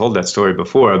really told that story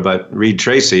before, but Reed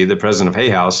Tracy, the president of Hay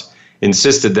House,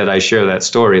 insisted that I share that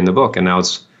story in the book. And now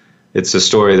it's a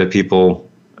story that people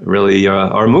really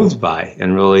are moved by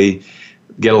and really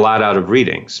get a lot out of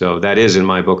reading. So that is in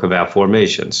my book of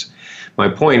Affirmations. My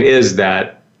point is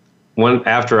that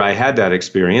after I had that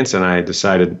experience and I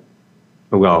decided,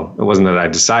 well, it wasn't that I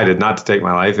decided not to take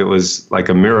my life. It was like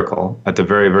a miracle at the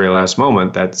very, very last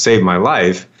moment that saved my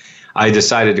life. I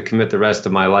decided to commit the rest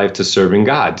of my life to serving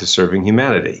God, to serving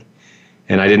humanity.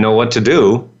 And I didn't know what to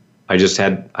do.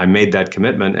 I made that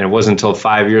commitment, and it wasn't until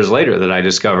 5 years later that I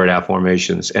discovered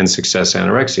Affirmations and Success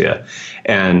Anorexia.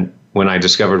 And when I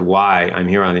discovered why I'm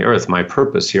here on the earth, my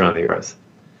purpose here on the earth.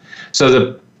 So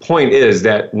the point is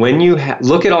that when you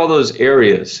look at all those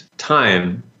areas,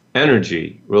 time,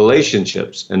 energy,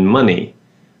 relationships, and money,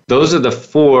 those are the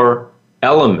four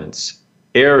elements,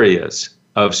 areas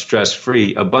of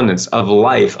stress-free abundance, of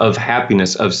life, of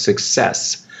happiness, of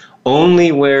success.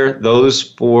 Only where those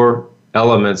four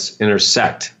elements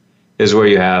intersect is where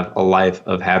you have a life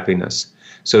of happiness.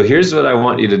 So here's what I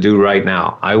want you to do right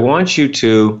now. I want you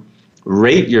to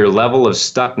rate your level of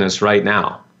stuckness right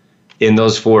now in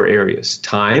those four areas: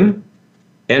 time,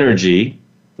 energy,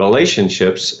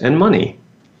 relationships, and money.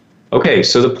 Okay,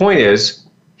 so the point is,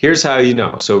 here's how you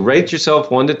know. So rate yourself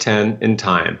 1 to 10 in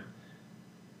time.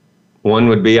 1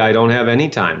 would be, I don't have any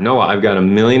time. No, I've got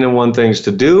 1,000,001 things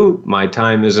to do. My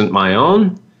time isn't my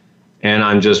own. And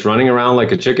I'm just running around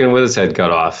like a chicken with its head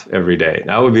cut off every day.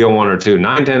 That would be a 1 or 2.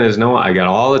 9, 10 is no, I got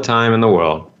all the time in the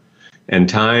world. And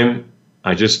time,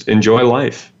 I just enjoy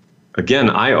life.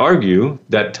 Again, I argue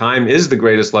that time is the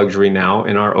greatest luxury now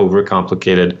in our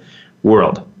overcomplicated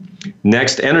world.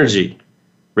 Next, energy.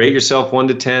 Rate yourself 1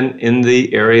 to 10 in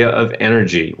the area of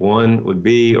energy. 1 would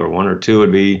be, or 1 or 2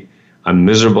 would be, I'm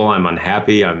miserable, I'm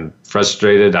unhappy, I'm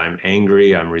frustrated, I'm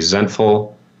angry, I'm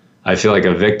resentful, I feel like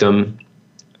a victim.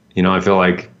 I feel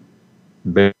like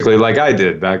basically like I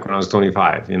did back when I was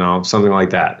 25, something like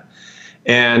that.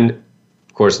 And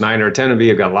of course, 9 or 10 would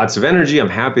be, I've got lots of energy, I'm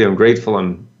happy, I'm grateful,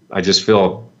 I just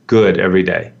feel good every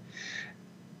day.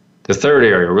 The third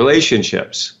area,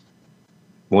 relationships.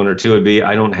 1 or 2 would be,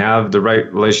 I don't have the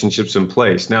right relationships in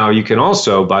place. Now, you can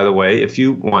also, by the way, if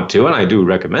you want to, and I do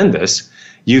recommend this,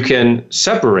 you can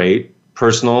separate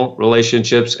personal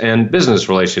relationships and business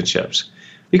relationships.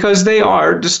 because they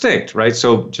are distinct, right?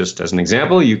 So just as an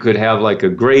example, you could have like a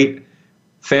great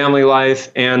family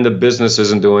life and the business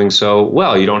isn't doing so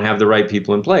well. You don't have the right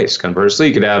people in place. Conversely,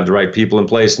 you could have the right people in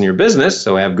place in your business,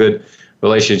 so have good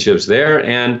relationships there,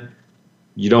 and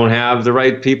you don't have the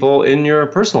right people in your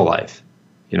personal life,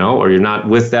 or you're not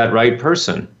with that right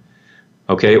person,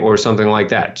 okay, or something like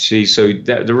that. So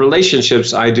the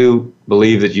relationships, I do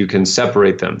believe that you can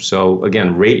separate them. So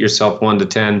again, rate yourself 1 to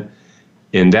 10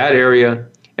 in that area.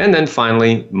 And then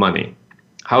finally, money.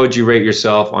 How would you rate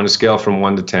yourself on a scale from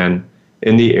 1 to 10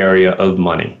 in the area of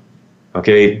money?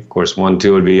 Okay, of course, 1,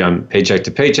 2 would be I'm paycheck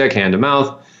to paycheck, hand to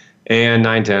mouth. And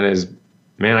 9, 10 is,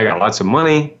 man, I got lots of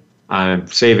money. I'm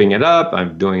saving it up.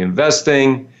 I'm doing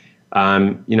investing.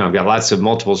 I've got lots of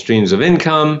multiple streams of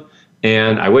income.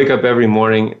 And I wake up every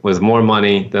morning with more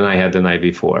money than I had the night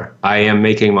before. I am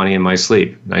making money in my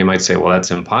sleep. Now you might say, well,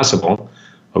 that's impossible.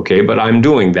 Okay, but I'm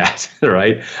doing that,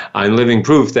 right? I'm living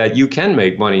proof that you can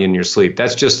make money in your sleep.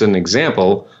 That's just an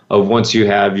example of once you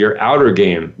have your outer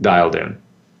game dialed in.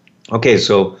 Okay,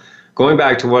 so going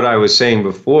back to what I was saying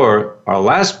before our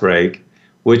last break,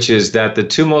 which is that the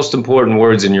two most important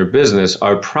words in your business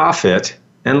are profit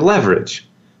and leverage.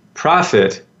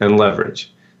 Profit and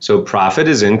leverage. So profit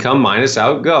is income minus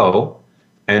outgo,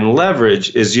 and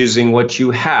leverage is using what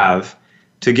you have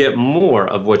to get more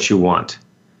of what you want.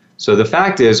 So the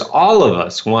fact is, all of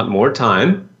us want more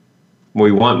time,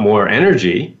 we want more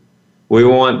energy, we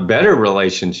want better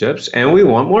relationships, and we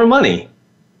want more money.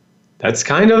 That's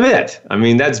kind of it. I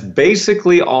mean, that's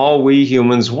basically all we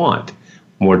humans want.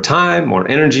 More time, more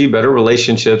energy, better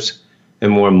relationships,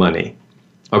 and more money.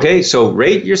 Okay, so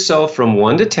rate yourself from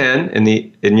 1 to 10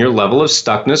 in your level of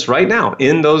stuckness right now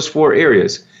in those 4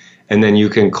 areas. And then you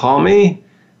can call me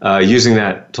using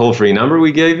that toll-free number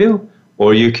we gave you,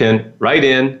 or you can write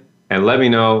in and let me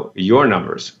know your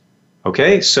numbers.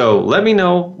 Okay, so let me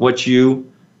know what you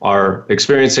are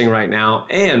experiencing right now.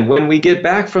 And when we get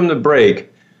back from the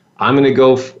break, I'm going to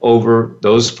go over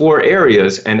those 4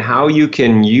 areas and how you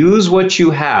can use what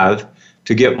you have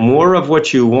to get more of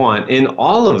what you want in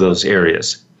all of those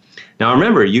areas. Now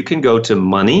remember, you can go to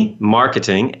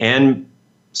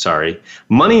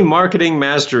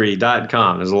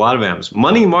moneymarketingmastery.com. There's a lot of M's.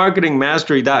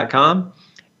 moneymarketingmastery.com,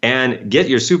 and get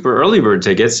your super early bird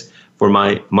tickets for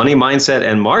my Money Mindset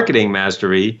and Marketing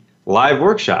Mastery live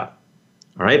workshop.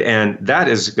 All right, and that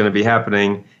is going to be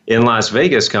happening in Las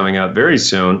Vegas coming up very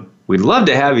soon. We'd love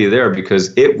to have you there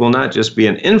because it will not just be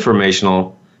an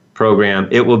informational program,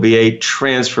 it will be a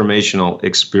transformational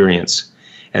experience.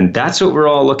 And that's what we're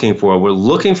all looking for. We're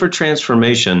looking for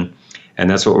transformation, and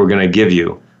that's what we're going to give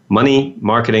you.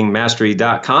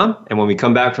 moneymarketingmastery.com. And when we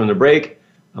come back from the break,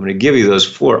 I'm going to give you those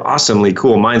 4 awesomely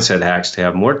cool mindset hacks to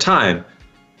have more time,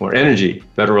 more energy,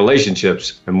 better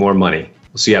relationships, and more money.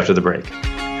 We'll see you after the break.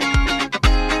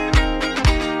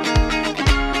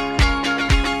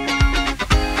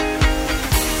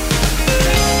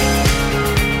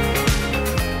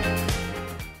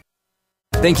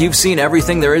 Think you've seen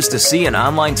everything there is to see in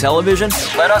online television?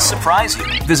 Let us surprise you.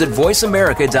 Visit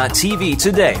voiceamerica.tv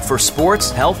today for sports,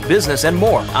 health, business, and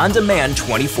more on demand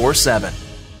 24/7.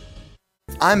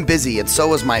 I'm busy and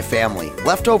so is my family.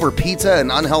 Leftover pizza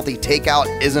and unhealthy takeout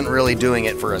isn't really doing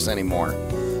it for us anymore.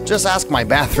 Just ask my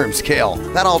bathroom scale.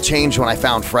 That all changed when I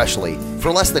found Freshly.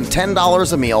 For less than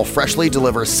 $10 a meal, Freshly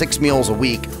delivers 6 meals a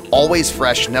week, always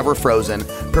fresh, never frozen,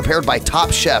 prepared by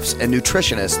top chefs and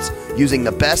nutritionists using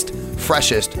the best,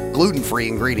 freshest, gluten-free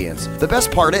ingredients. The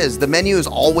best part is the menu is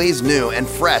always new and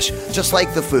fresh, just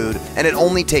like the food, and it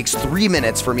only takes 3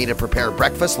 minutes for me to prepare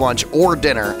breakfast, lunch, or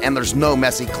dinner, and there's no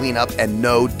messy cleanup and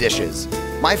no dishes.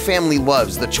 My family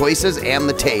loves the choices and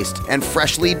the taste, and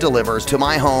Freshly delivers to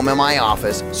my home and my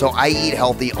office, so I eat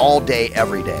healthy all day,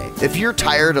 every day. If you're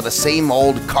tired of the same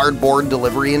old cardboard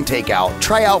delivery and takeout,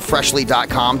 try out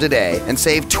Freshly.com today and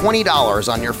save $20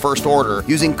 on your first order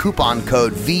using coupon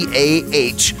code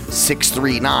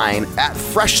VAH639 at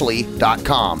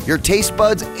Freshly.com. Your taste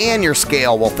buds and your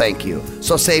scale will thank you.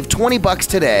 So save $20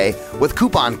 today with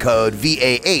coupon code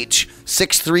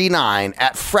VAH639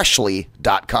 at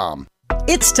Freshly.com.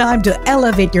 It's time to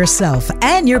elevate yourself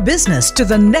and your business to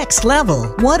the next level.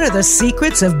 What are the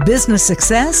secrets of business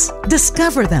success?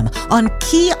 Discover them on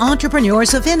Key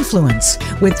Entrepreneurs of Influence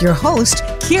with your host,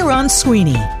 Kieran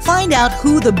Sweeney. Find out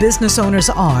who the business owners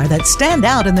are that stand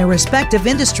out in their respective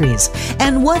industries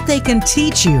and what they can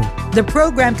teach you. The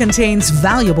program contains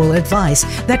valuable advice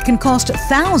that can cost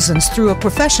thousands through a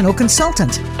professional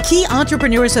consultant. Key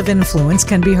Entrepreneurs of Influence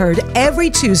can be heard every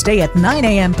Tuesday at 9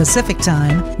 a.m. Pacific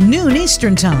Time, noon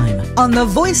Eastern Time on the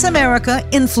Voice America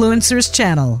Influencers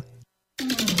Channel.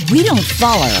 We don't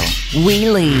follow, we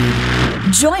lead.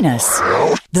 Join us,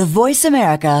 the Voice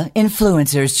America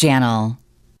Influencers Channel.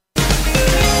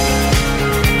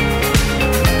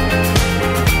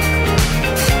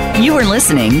 You are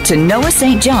listening to Noah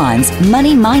St. John's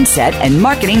Money Mindset and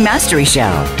Marketing Mastery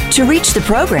Show. To reach the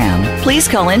program, please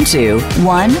call into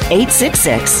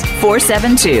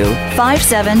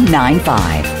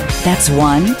 1-866-472-5795. That's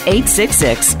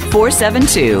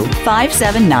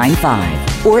 1-866-472-5795.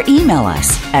 Or email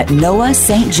us at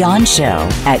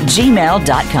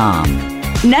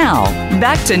noahstjohnshow@gmail.com. Now,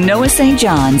 back to Noah St.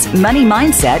 John's Money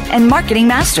Mindset and Marketing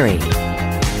Mastery.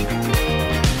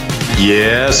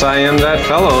 Yes, I am that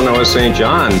fellow, Noah St.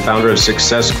 John, founder of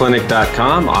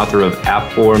SuccessClinic.com, author of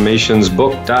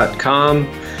AffirmationsBook.com,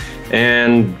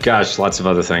 and gosh, lots of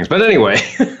other things. But anyway,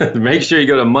 make sure you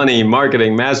go to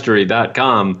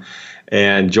MoneyMarketingMastery.com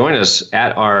and join us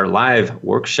at our live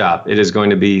workshop. It is going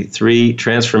to be 3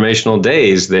 transformational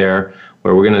days there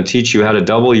where we're going to teach you how to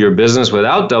double your business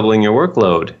without doubling your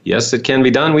workload. Yes, it can be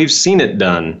done. We've seen it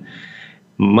done.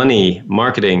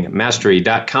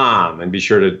 MoneyMarketingMastery.com, and be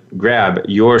sure to grab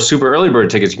your super early bird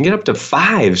tickets. You can get up to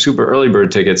 5 super early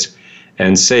bird tickets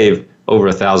and save over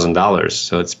 $1,000.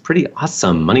 So it's pretty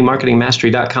awesome.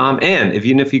 MoneyMarketingMastery.com. And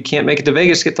even if you can't make it to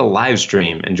Vegas, get the live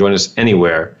stream and join us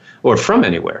anywhere or from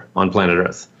anywhere on planet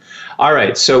Earth. All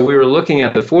right, so we were looking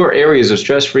at the 4 areas of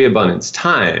stress-free abundance: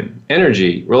 time,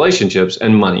 energy, relationships,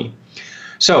 and money.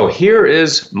 So here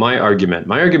is my argument.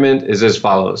 My argument is as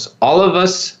follows. All of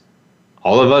us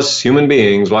human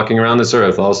beings walking around this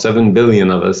earth, all 7 billion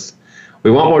of us,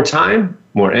 we want more time,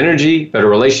 more energy, better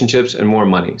relationships, and more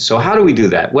money. So how do we do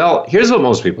that? Well, here's what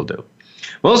most people do.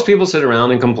 Most people sit around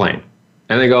and complain.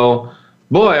 And they go,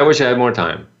 boy, I wish I had more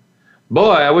time.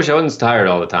 Boy, I wish I wasn't tired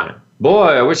all the time. Boy,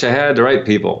 I wish I had the right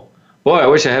people. Boy, I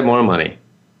wish I had more money.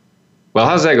 Well,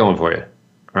 how's that going for you?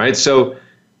 All right, so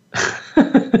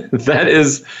that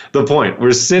is the point.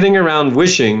 We're sitting around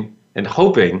wishing and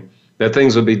hoping that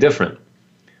things would be different.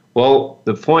 Well,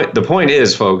 the point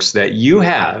is, folks, that you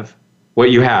have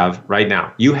what you have right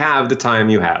now. You have the time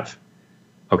you have.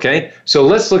 Okay? So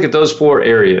let's look at those 4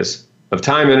 areas of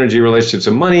time, energy, relationships,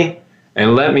 and money,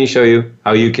 and let me show you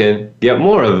how you can get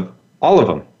more of all of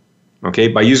them, okay,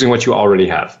 by using what you already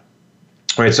have.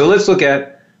 All right, so let's look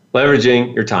at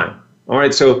leveraging your time. All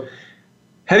right, so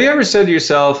have you ever said to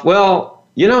yourself, well,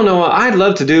 you know, Noah, I'd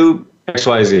love to do X,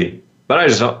 Y, Z, but I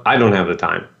don't have the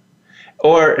time.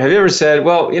 Or have you ever said,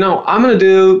 well, you know, I'm going to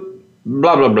do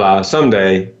blah, blah, blah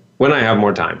someday when I have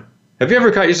more time? Have you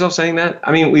ever caught yourself saying that?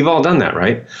 I mean, we've all done that,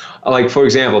 right? Like, for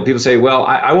example, people say, well,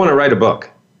 I want to write a book,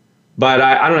 but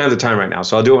I don't have the time right now,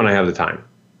 so I'll do it when I have the time.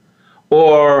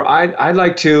 Or I'd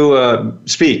like to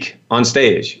speak on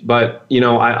stage, but, you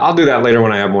know, I'll do that later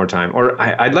when I have more time. Or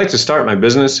I'd like to start my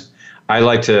business. I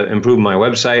like to improve my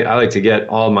website. I like to get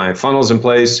all my funnels in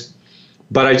place,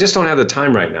 but I just don't have the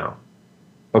time right now.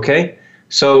 Okay?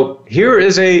 So here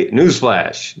is a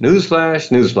newsflash.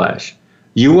 Newsflash, newsflash.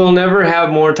 You will never have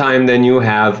more time than you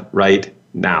have right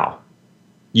now.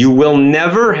 You will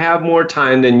never have more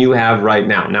time than you have right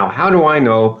now. Now, how do I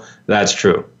know that's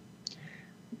true?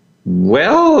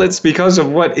 Well, it's because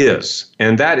of what is.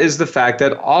 And that is the fact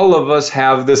that all of us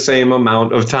have the same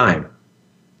amount of time.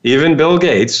 Even Bill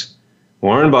Gates,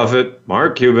 Warren Buffett,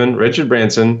 Mark Cuban, Richard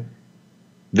Branson,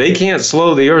 they can't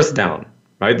slow the earth down.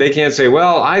 Right? They can't say,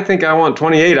 well, I think I want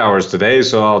 28 hours today,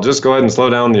 so I'll just go ahead and slow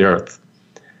down the earth.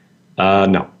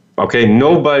 No. Okay,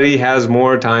 nobody has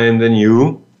more time than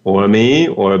you or me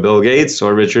or Bill Gates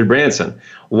or Richard Branson.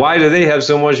 Why do they have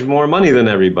so much more money than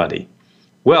everybody?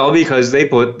 Well, because they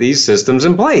put these systems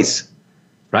in place,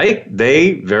 right?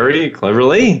 They very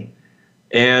cleverly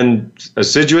and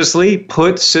assiduously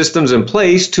put systems in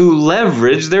place to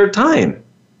leverage their time.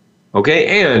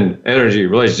 Okay, and energy,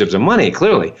 relationships, and money,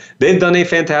 clearly. They've done a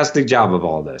fantastic job of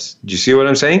all this. Do you see what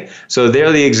I'm saying? So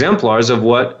they're the exemplars of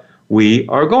what we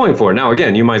are going for. Now,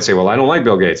 again, you might say, well, I don't like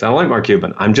Bill Gates. I don't like Mark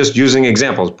Cuban. I'm just using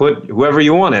examples. Put whoever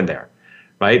you want in there,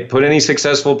 right? Put any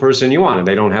successful person you want.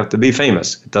 They don't have to be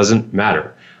famous. It doesn't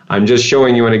matter. I'm just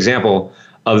showing you an example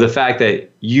of the fact that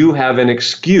you have an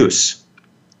excuse.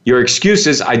 Your excuse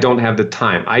is, I don't have the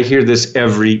time. I hear this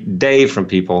every day from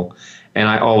people, and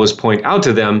I always point out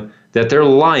to them that they're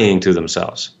lying to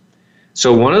themselves.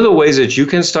 So one of the ways that you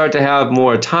can start to have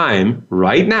more time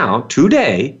right now,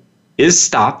 today, is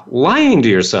stop lying to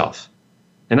yourself.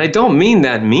 And I don't mean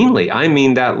that meanly. I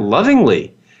mean that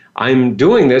lovingly. I'm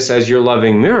doing this as your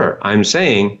loving mirror. I'm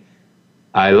saying,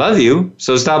 I love you,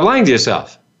 so stop lying to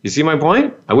yourself. You see my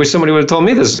point? I wish somebody would have told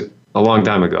me this a long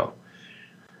time ago.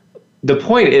 the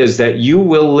point is that you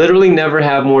will literally never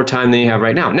have more time than you have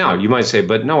right now. Now, you might say,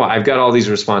 but no, I've got all these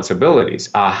responsibilities.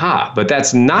 Aha, but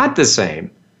that's not the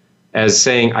same as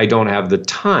saying I don't have the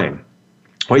time.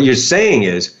 What you're saying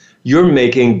is you're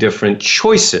making different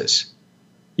choices.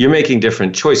 You're making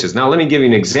different choices. Now, let me give you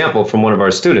an example from one of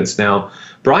our students. Now,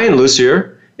 Brian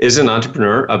Lucier is an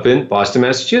entrepreneur up in Boston,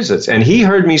 Massachusetts, and he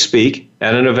heard me speak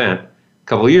at an event a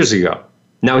couple of years ago.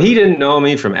 Now, he didn't know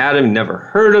me from Adam, never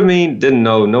heard of me, didn't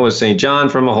know Noah St. John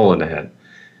from a hole in the head.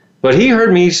 But he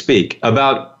heard me speak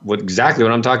about exactly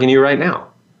what I'm talking to you right now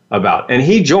about. And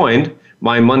he joined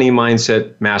my Money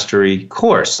Mindset Mastery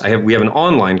course. We have an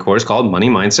online course called Money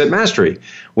Mindset Mastery,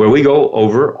 where we go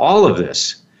over all of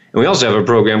this. And we also have a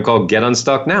program called Get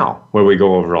Unstuck Now, where we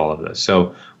go over all of this.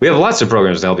 So we have lots of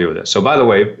programs to help you with this. So by the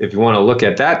way, if you want to look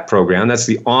at that program, that's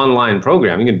the online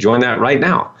program. You can join that right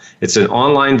now. It's an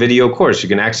online video course. You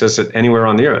can access it anywhere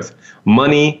on the earth.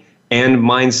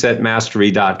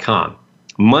 moneyandmindsetmastery.com.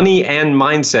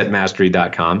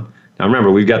 moneyandmindsetmastery.com. Now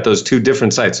remember, we've got those two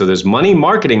different sites. So there's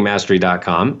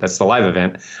moneymarketingmastery.com. That's the live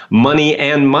event.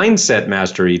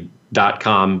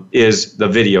 moneyandmindsetmastery.com is the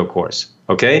video course.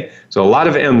 Okay? So a lot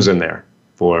of M's in there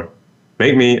for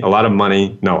make me a lot of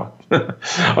money, Noah.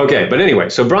 Okay, but anyway,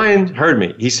 so Brian heard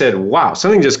me. He said, wow,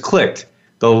 something just clicked.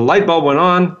 The light bulb went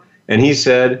on, and he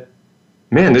said,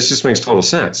 man, this just makes total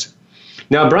sense.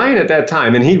 Now, Brian at that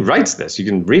time, and he writes this, you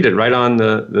can read it right on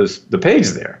the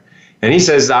page there. And he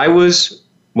says,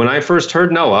 when I first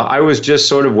heard Noah, I was just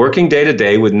sort of working day to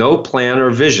day with no plan or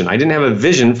vision. I didn't have a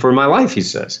vision for my life, he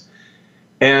says.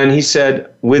 And he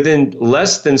said, within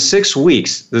less than 6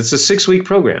 weeks, it's a 6-week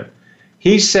program,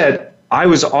 he said, I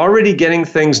was already getting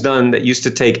things done that used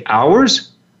to take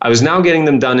hours. I was now getting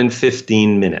them done in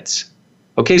 15 minutes.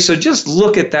 Okay, so just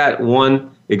look at that one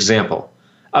example.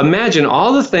 Imagine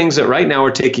all the things that right now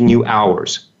are taking you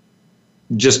hours,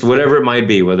 just whatever it might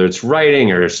be, whether it's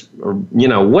writing or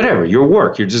whatever, your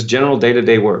work, your just general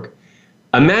day-to-day work.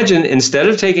 Imagine instead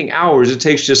of taking hours, it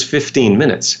takes just 15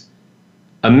 minutes.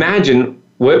 Imagine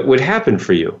what would happen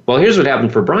for you. Well, here's what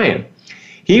happened for Brian.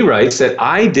 He writes that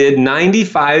I did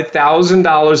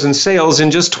 $95,000 in sales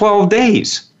in just 12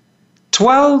 days.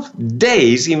 12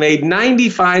 days, he made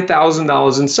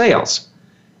 $95,000 in sales.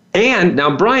 And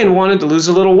now Brian wanted to lose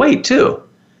a little weight too.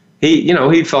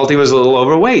 He felt he was a little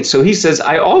overweight. So he says,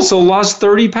 I also lost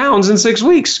 30 pounds in 6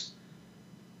 weeks.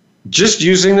 Just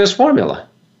using this formula.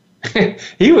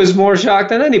 He was more shocked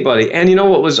than anybody. And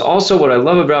what I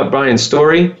love about Brian's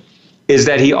story is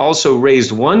that he also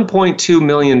raised $1.2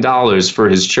 million for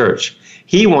his church.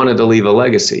 He wanted to leave a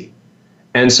legacy.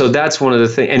 And so that's one of the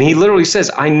things. And he literally says,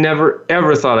 I never,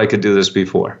 ever thought I could do this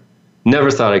before.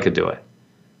 Never thought I could do it.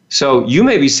 So you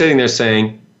may be sitting there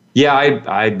saying, yeah,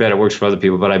 I bet it works for other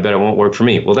people, but I bet it won't work for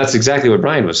me. Well, that's exactly what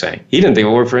Brian was saying. He didn't think it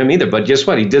would work for him either, but guess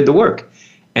what? He did the work,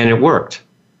 and it worked.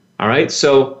 All right?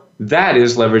 So that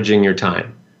is leveraging your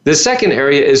time. The second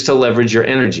area is to leverage your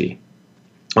energy.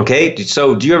 Okay?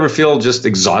 So do you ever feel just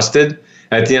exhausted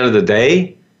at the end of the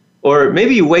day? Or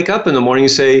maybe you wake up in the morning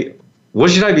and say,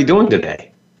 what should I be doing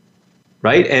today?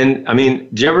 Right? And I mean,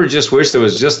 do you ever just wish there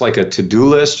was just like a to-do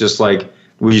list, just like,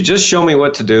 will you just show me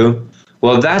what to do?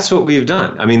 Well, that's what we've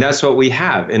done. I mean, that's what we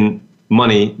have in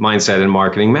Money, Mindset, and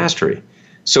Marketing Mastery.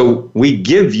 So we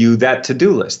give you that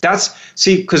to-do list.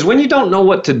 Because when you don't know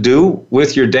what to do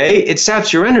with your day, it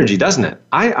saps your energy, doesn't it?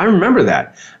 I remember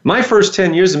that. My first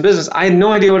 10 years in business, I had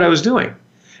no idea what I was doing.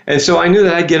 And so I knew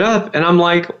that I'd get up and I'm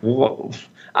like, well,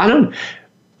 I don't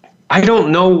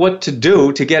know what to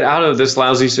do to get out of this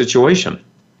lousy situation.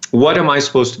 What am I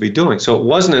supposed to be doing? So it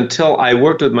wasn't until I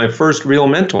worked with my first real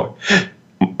mentor.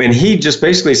 And he just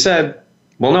basically said,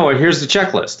 well, no, here's the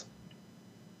checklist.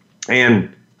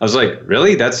 And I was like,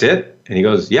 really? That's it? And he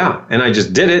goes, yeah. And I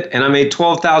just did it. And I made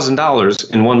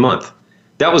 $12,000 in 1 month.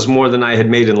 That was more than I had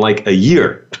made in like a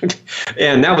year.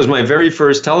 And that was my very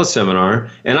first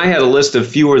teleseminar. And I had a list of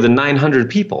fewer than 900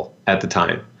 people at the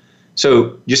time.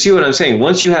 So you see what I'm saying?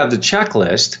 Once you have the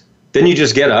checklist, then you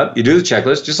just get up, you do the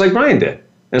checklist just like Brian did.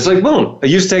 And it's like, boom,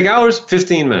 it used to take hours,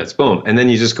 15 minutes, boom. And then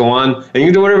you just go on and you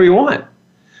can do whatever you want.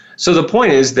 So the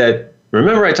point is that,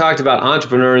 remember I talked about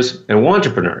entrepreneurs and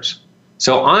wantrepreneurs.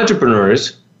 So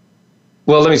entrepreneurs,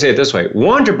 well, let me say it this way.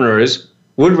 Wantrepreneurs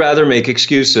would rather make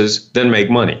excuses than make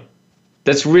money.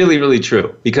 That's really, really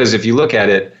true. Because if you look at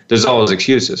it, there's always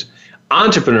excuses.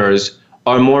 Entrepreneurs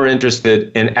are more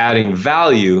interested in adding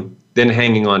value than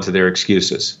hanging on to their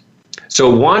excuses.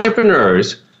 So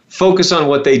wantrepreneurs focus on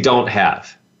what they don't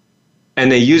have.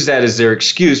 And they use that as their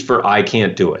excuse for I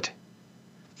can't do it.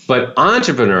 But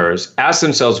entrepreneurs ask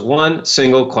themselves one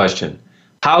single question.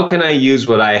 How can I use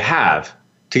what I have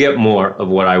to get more of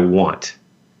what I want?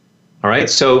 All right,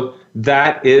 so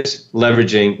that is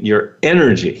leveraging your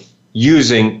energy,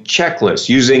 using checklists,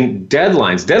 using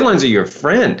deadlines. Deadlines are your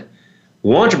friend.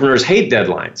 Entrepreneurs hate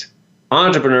deadlines.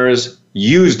 Entrepreneurs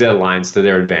use deadlines to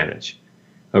their advantage.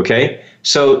 Okay,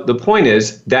 so the point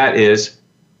is that is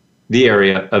the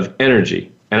area of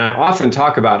energy. And I often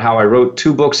talk about how I wrote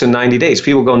 2 books in 90 days.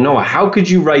 People go, Noah, how could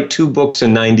you write 2 books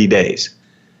in 90 days?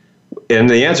 And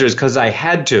the answer is because I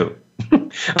had to.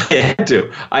 I had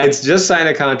to. I had just signed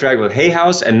a contract with Hay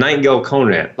House and Nightingale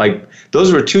Conrad. Like,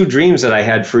 those were 2 dreams that I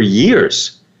had for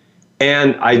years.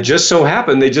 And I just so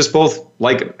happened, they just both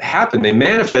happened. They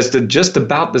manifested just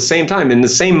about the same time in the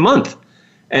same month.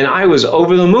 And I was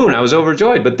over the moon. I was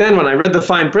overjoyed. But then when I read the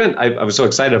fine print, I was so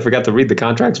excited I forgot to read the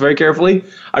contracts very carefully.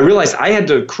 I realized I had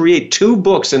to create 2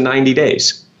 books in 90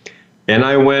 days. And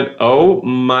I went, oh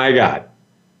my God.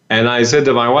 And I said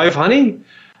to my wife, honey,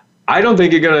 I don't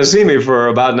think you're going to see me for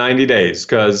about 90 days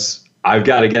because I've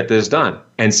got to get this done.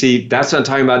 And see, that's what I'm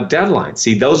talking about, deadlines.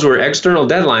 See, those were external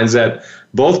deadlines that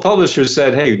both publishers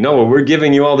said, hey, Noah, we're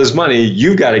giving you all this money.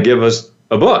 You've got to give us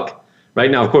a book. Right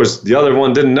now, of course, the other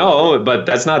one didn't know, but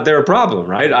that's not their problem,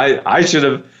 right? I should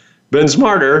have been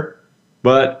smarter,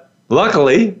 but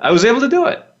luckily, I was able to do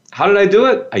it. How did I do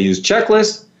it? I used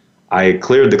checklists, I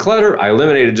cleared the clutter, I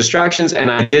eliminated distractions,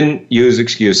 and I didn't use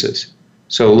excuses.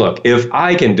 So look, if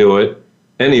I can do it,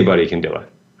 anybody can do it,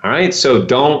 all right? So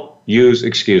don't use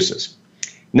excuses.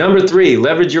 Number 3,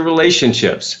 leverage your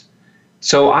relationships.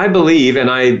 So I believe,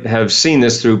 and I have seen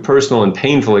this through personal and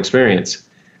painful experience,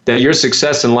 that your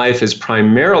success in life is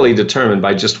primarily determined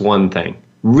by just one thing.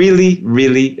 Really,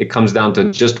 really, it comes down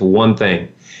to just one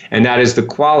thing. And that is the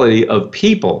quality of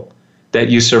people that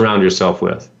you surround yourself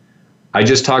with. I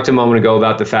just talked a moment ago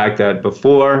about the fact that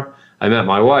before I met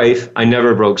my wife, I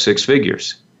never broke 6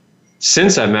 figures.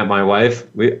 Since I met my wife,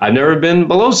 I've never been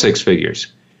below 6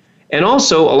 figures. And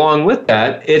also, along with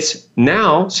that, it's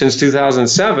now, since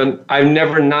 2007, I've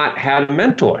never not had a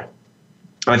mentor.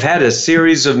 I've had a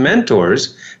series of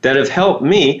mentors that have helped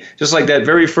me, just like that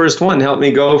very first one helped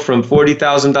me go from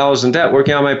 $40,000 in debt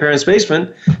working out of my parents'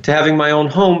 basement to having my own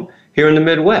home here in the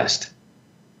Midwest.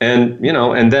 And,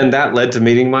 and then that led to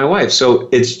meeting my wife. So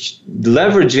it's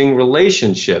leveraging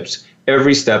relationships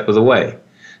every step of the way.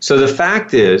 So the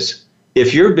fact is,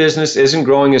 if your business isn't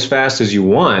growing as fast as you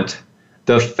want,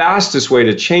 the fastest way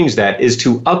to change that is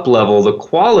to up-level the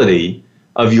quality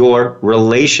of your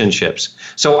relationships.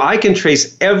 So I can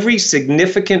trace every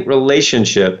significant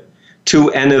relationship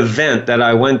to an event that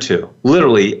I went to,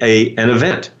 literally an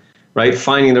event, right?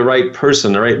 Finding the right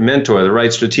person, the right mentor, the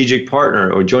right strategic partner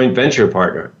or joint venture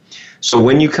partner. So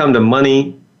when you come to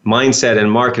Money, Mindset, and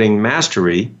Marketing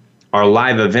Mastery, our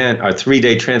live event, our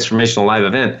 3-day transformational live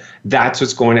event, that's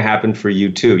what's going to happen for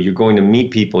you too. You're going to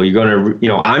meet people. You're going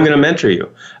to, I'm going to mentor you.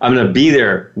 I'm going to be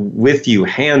there with you,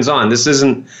 hands-on. This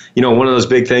isn't, one of those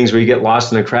big things where you get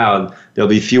lost in a crowd. There'll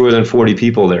be fewer than 40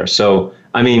 people there. So,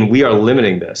 we are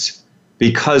limiting this.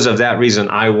 Because of that reason,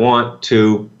 I want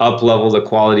to up-level the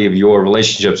quality of your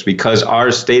relationships because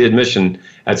our stated mission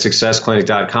at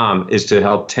successclinic.com is to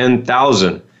help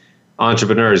 10,000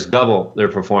 entrepreneurs double their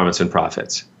performance and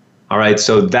profits. All right,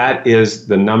 so that is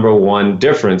the number one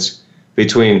difference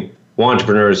between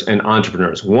entrepreneurs and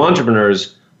entrepreneurs.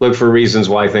 Entrepreneurs look for reasons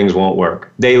why things won't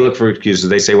work. They look for excuses.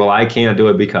 They say, well, I can't do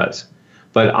it because.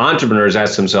 But entrepreneurs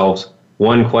ask themselves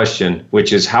one question,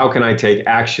 which is, how can I take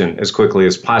action as quickly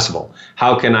as possible?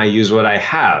 How can I use what I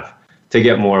have to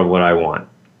get more of what I want?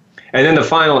 And then the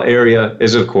final area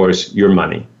is, of course, your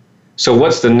money. So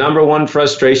what's the number one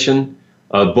frustration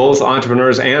of both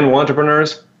entrepreneurs and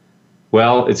entrepreneurs?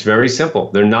 Well, it's very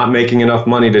simple. They're not making enough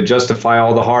money to justify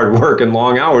all the hard work and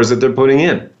long hours that they're putting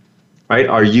in, right?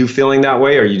 Are you feeling that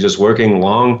way? Are you just working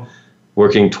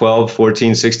 12,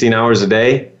 14, 16 hours a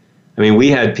day? We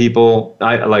had people,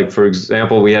 for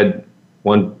example, we had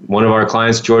one of our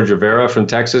clients, George Rivera from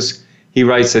Texas. He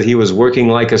writes that he was working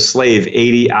like a slave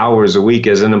 80 hours a week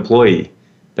as an employee.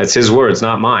 That's his words,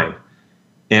 not mine.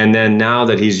 And then now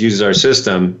that he's used our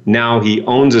system, now he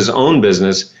owns his own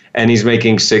business and he's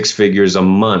making 6 figures a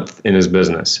month in his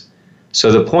business.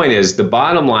 So the point is, the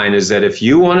bottom line is that if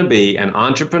you want to be an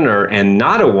entrepreneur and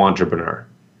not a wantrepreneur,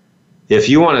 if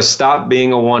you want to stop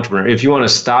being a wantrepreneur, if you want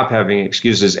to stop having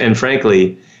excuses, and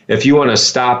frankly, if you want to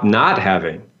stop not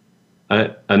having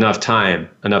enough time,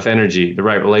 enough energy, the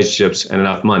right relationships, and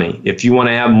enough money, if you want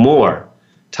to have more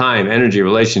time, energy,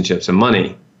 relationships, and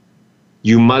money,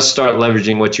 you must start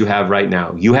leveraging what you have right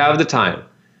now. You have the time.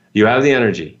 You have the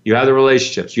energy, you have the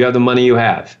relationships, you have the money you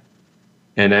have.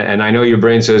 And I know your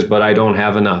brain says, but I don't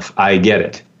have enough. I get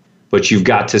it. But you've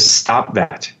got to stop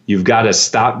that. You've got to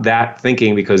stop that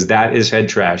thinking, because that is head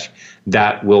trash.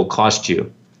 That will cost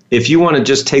you. If you want to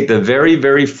just take the very,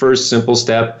 very first simple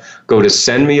step, go to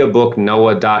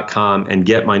sendmeabooknoah.com and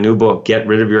get my new book, Get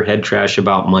Rid of Your Head Trash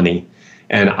About Money.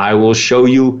 And I will show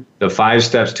you the 5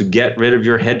 steps to get rid of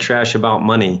your head trash about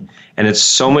money. And it's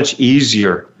so much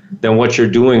easier than what you're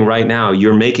doing right now.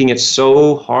 You're making it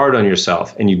so hard on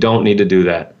yourself, and you don't need to do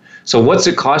that. So what's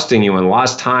it costing you in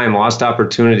lost time, lost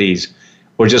opportunities,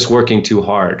 or just working too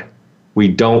hard? We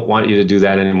don't want you to do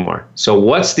that anymore. So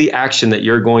what's the action that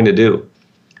you're going to do?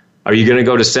 Are you going to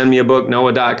go to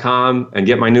sendmeabooknoah.com and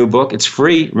get my new book? It's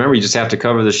free. Remember, you just have to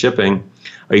cover the shipping.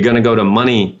 Are you going to go to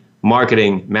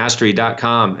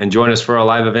moneymarketingmastery.com and join us for a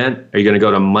live event? Are you going to go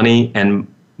to Money and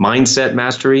Mindset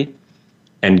Mastery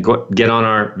and get on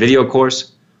our video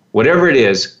course? Whatever it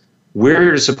is, we're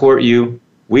here to support you.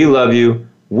 We love you.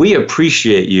 We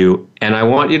appreciate you. And I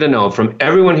want you to know, from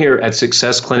everyone here at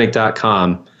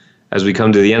successclinic.com, as we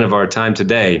come to the end of our time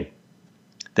today,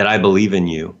 that I believe in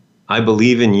you. I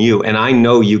believe in you, and I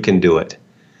know you can do it.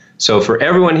 So for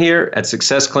everyone here at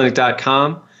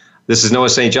successclinic.com, this is Noah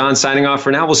St. John signing off for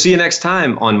now. We'll see you next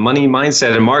time on Money,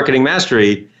 Mindset, and Marketing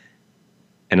Mastery.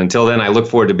 And until then, I look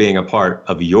forward to being a part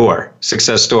of your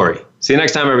success story. See you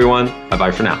next time, everyone.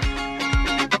 Bye-bye for now.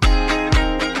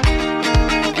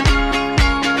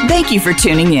 Thank you for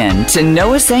tuning in to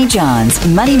Noah St. John's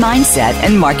Money Mindset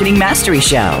and Marketing Mastery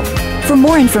Show. For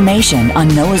more information on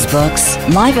Noah's books,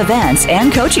 live events,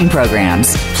 and coaching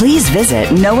programs, please visit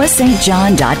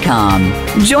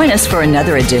noahstjohn.com. Join us for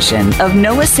another edition of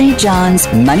Noah St. John's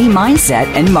Money Mindset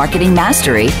and Marketing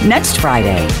Mastery next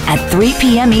Friday at 3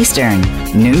 p.m. Eastern,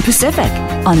 noon Pacific,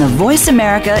 on the Voice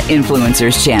America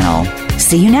Influencers channel.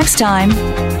 See you next time.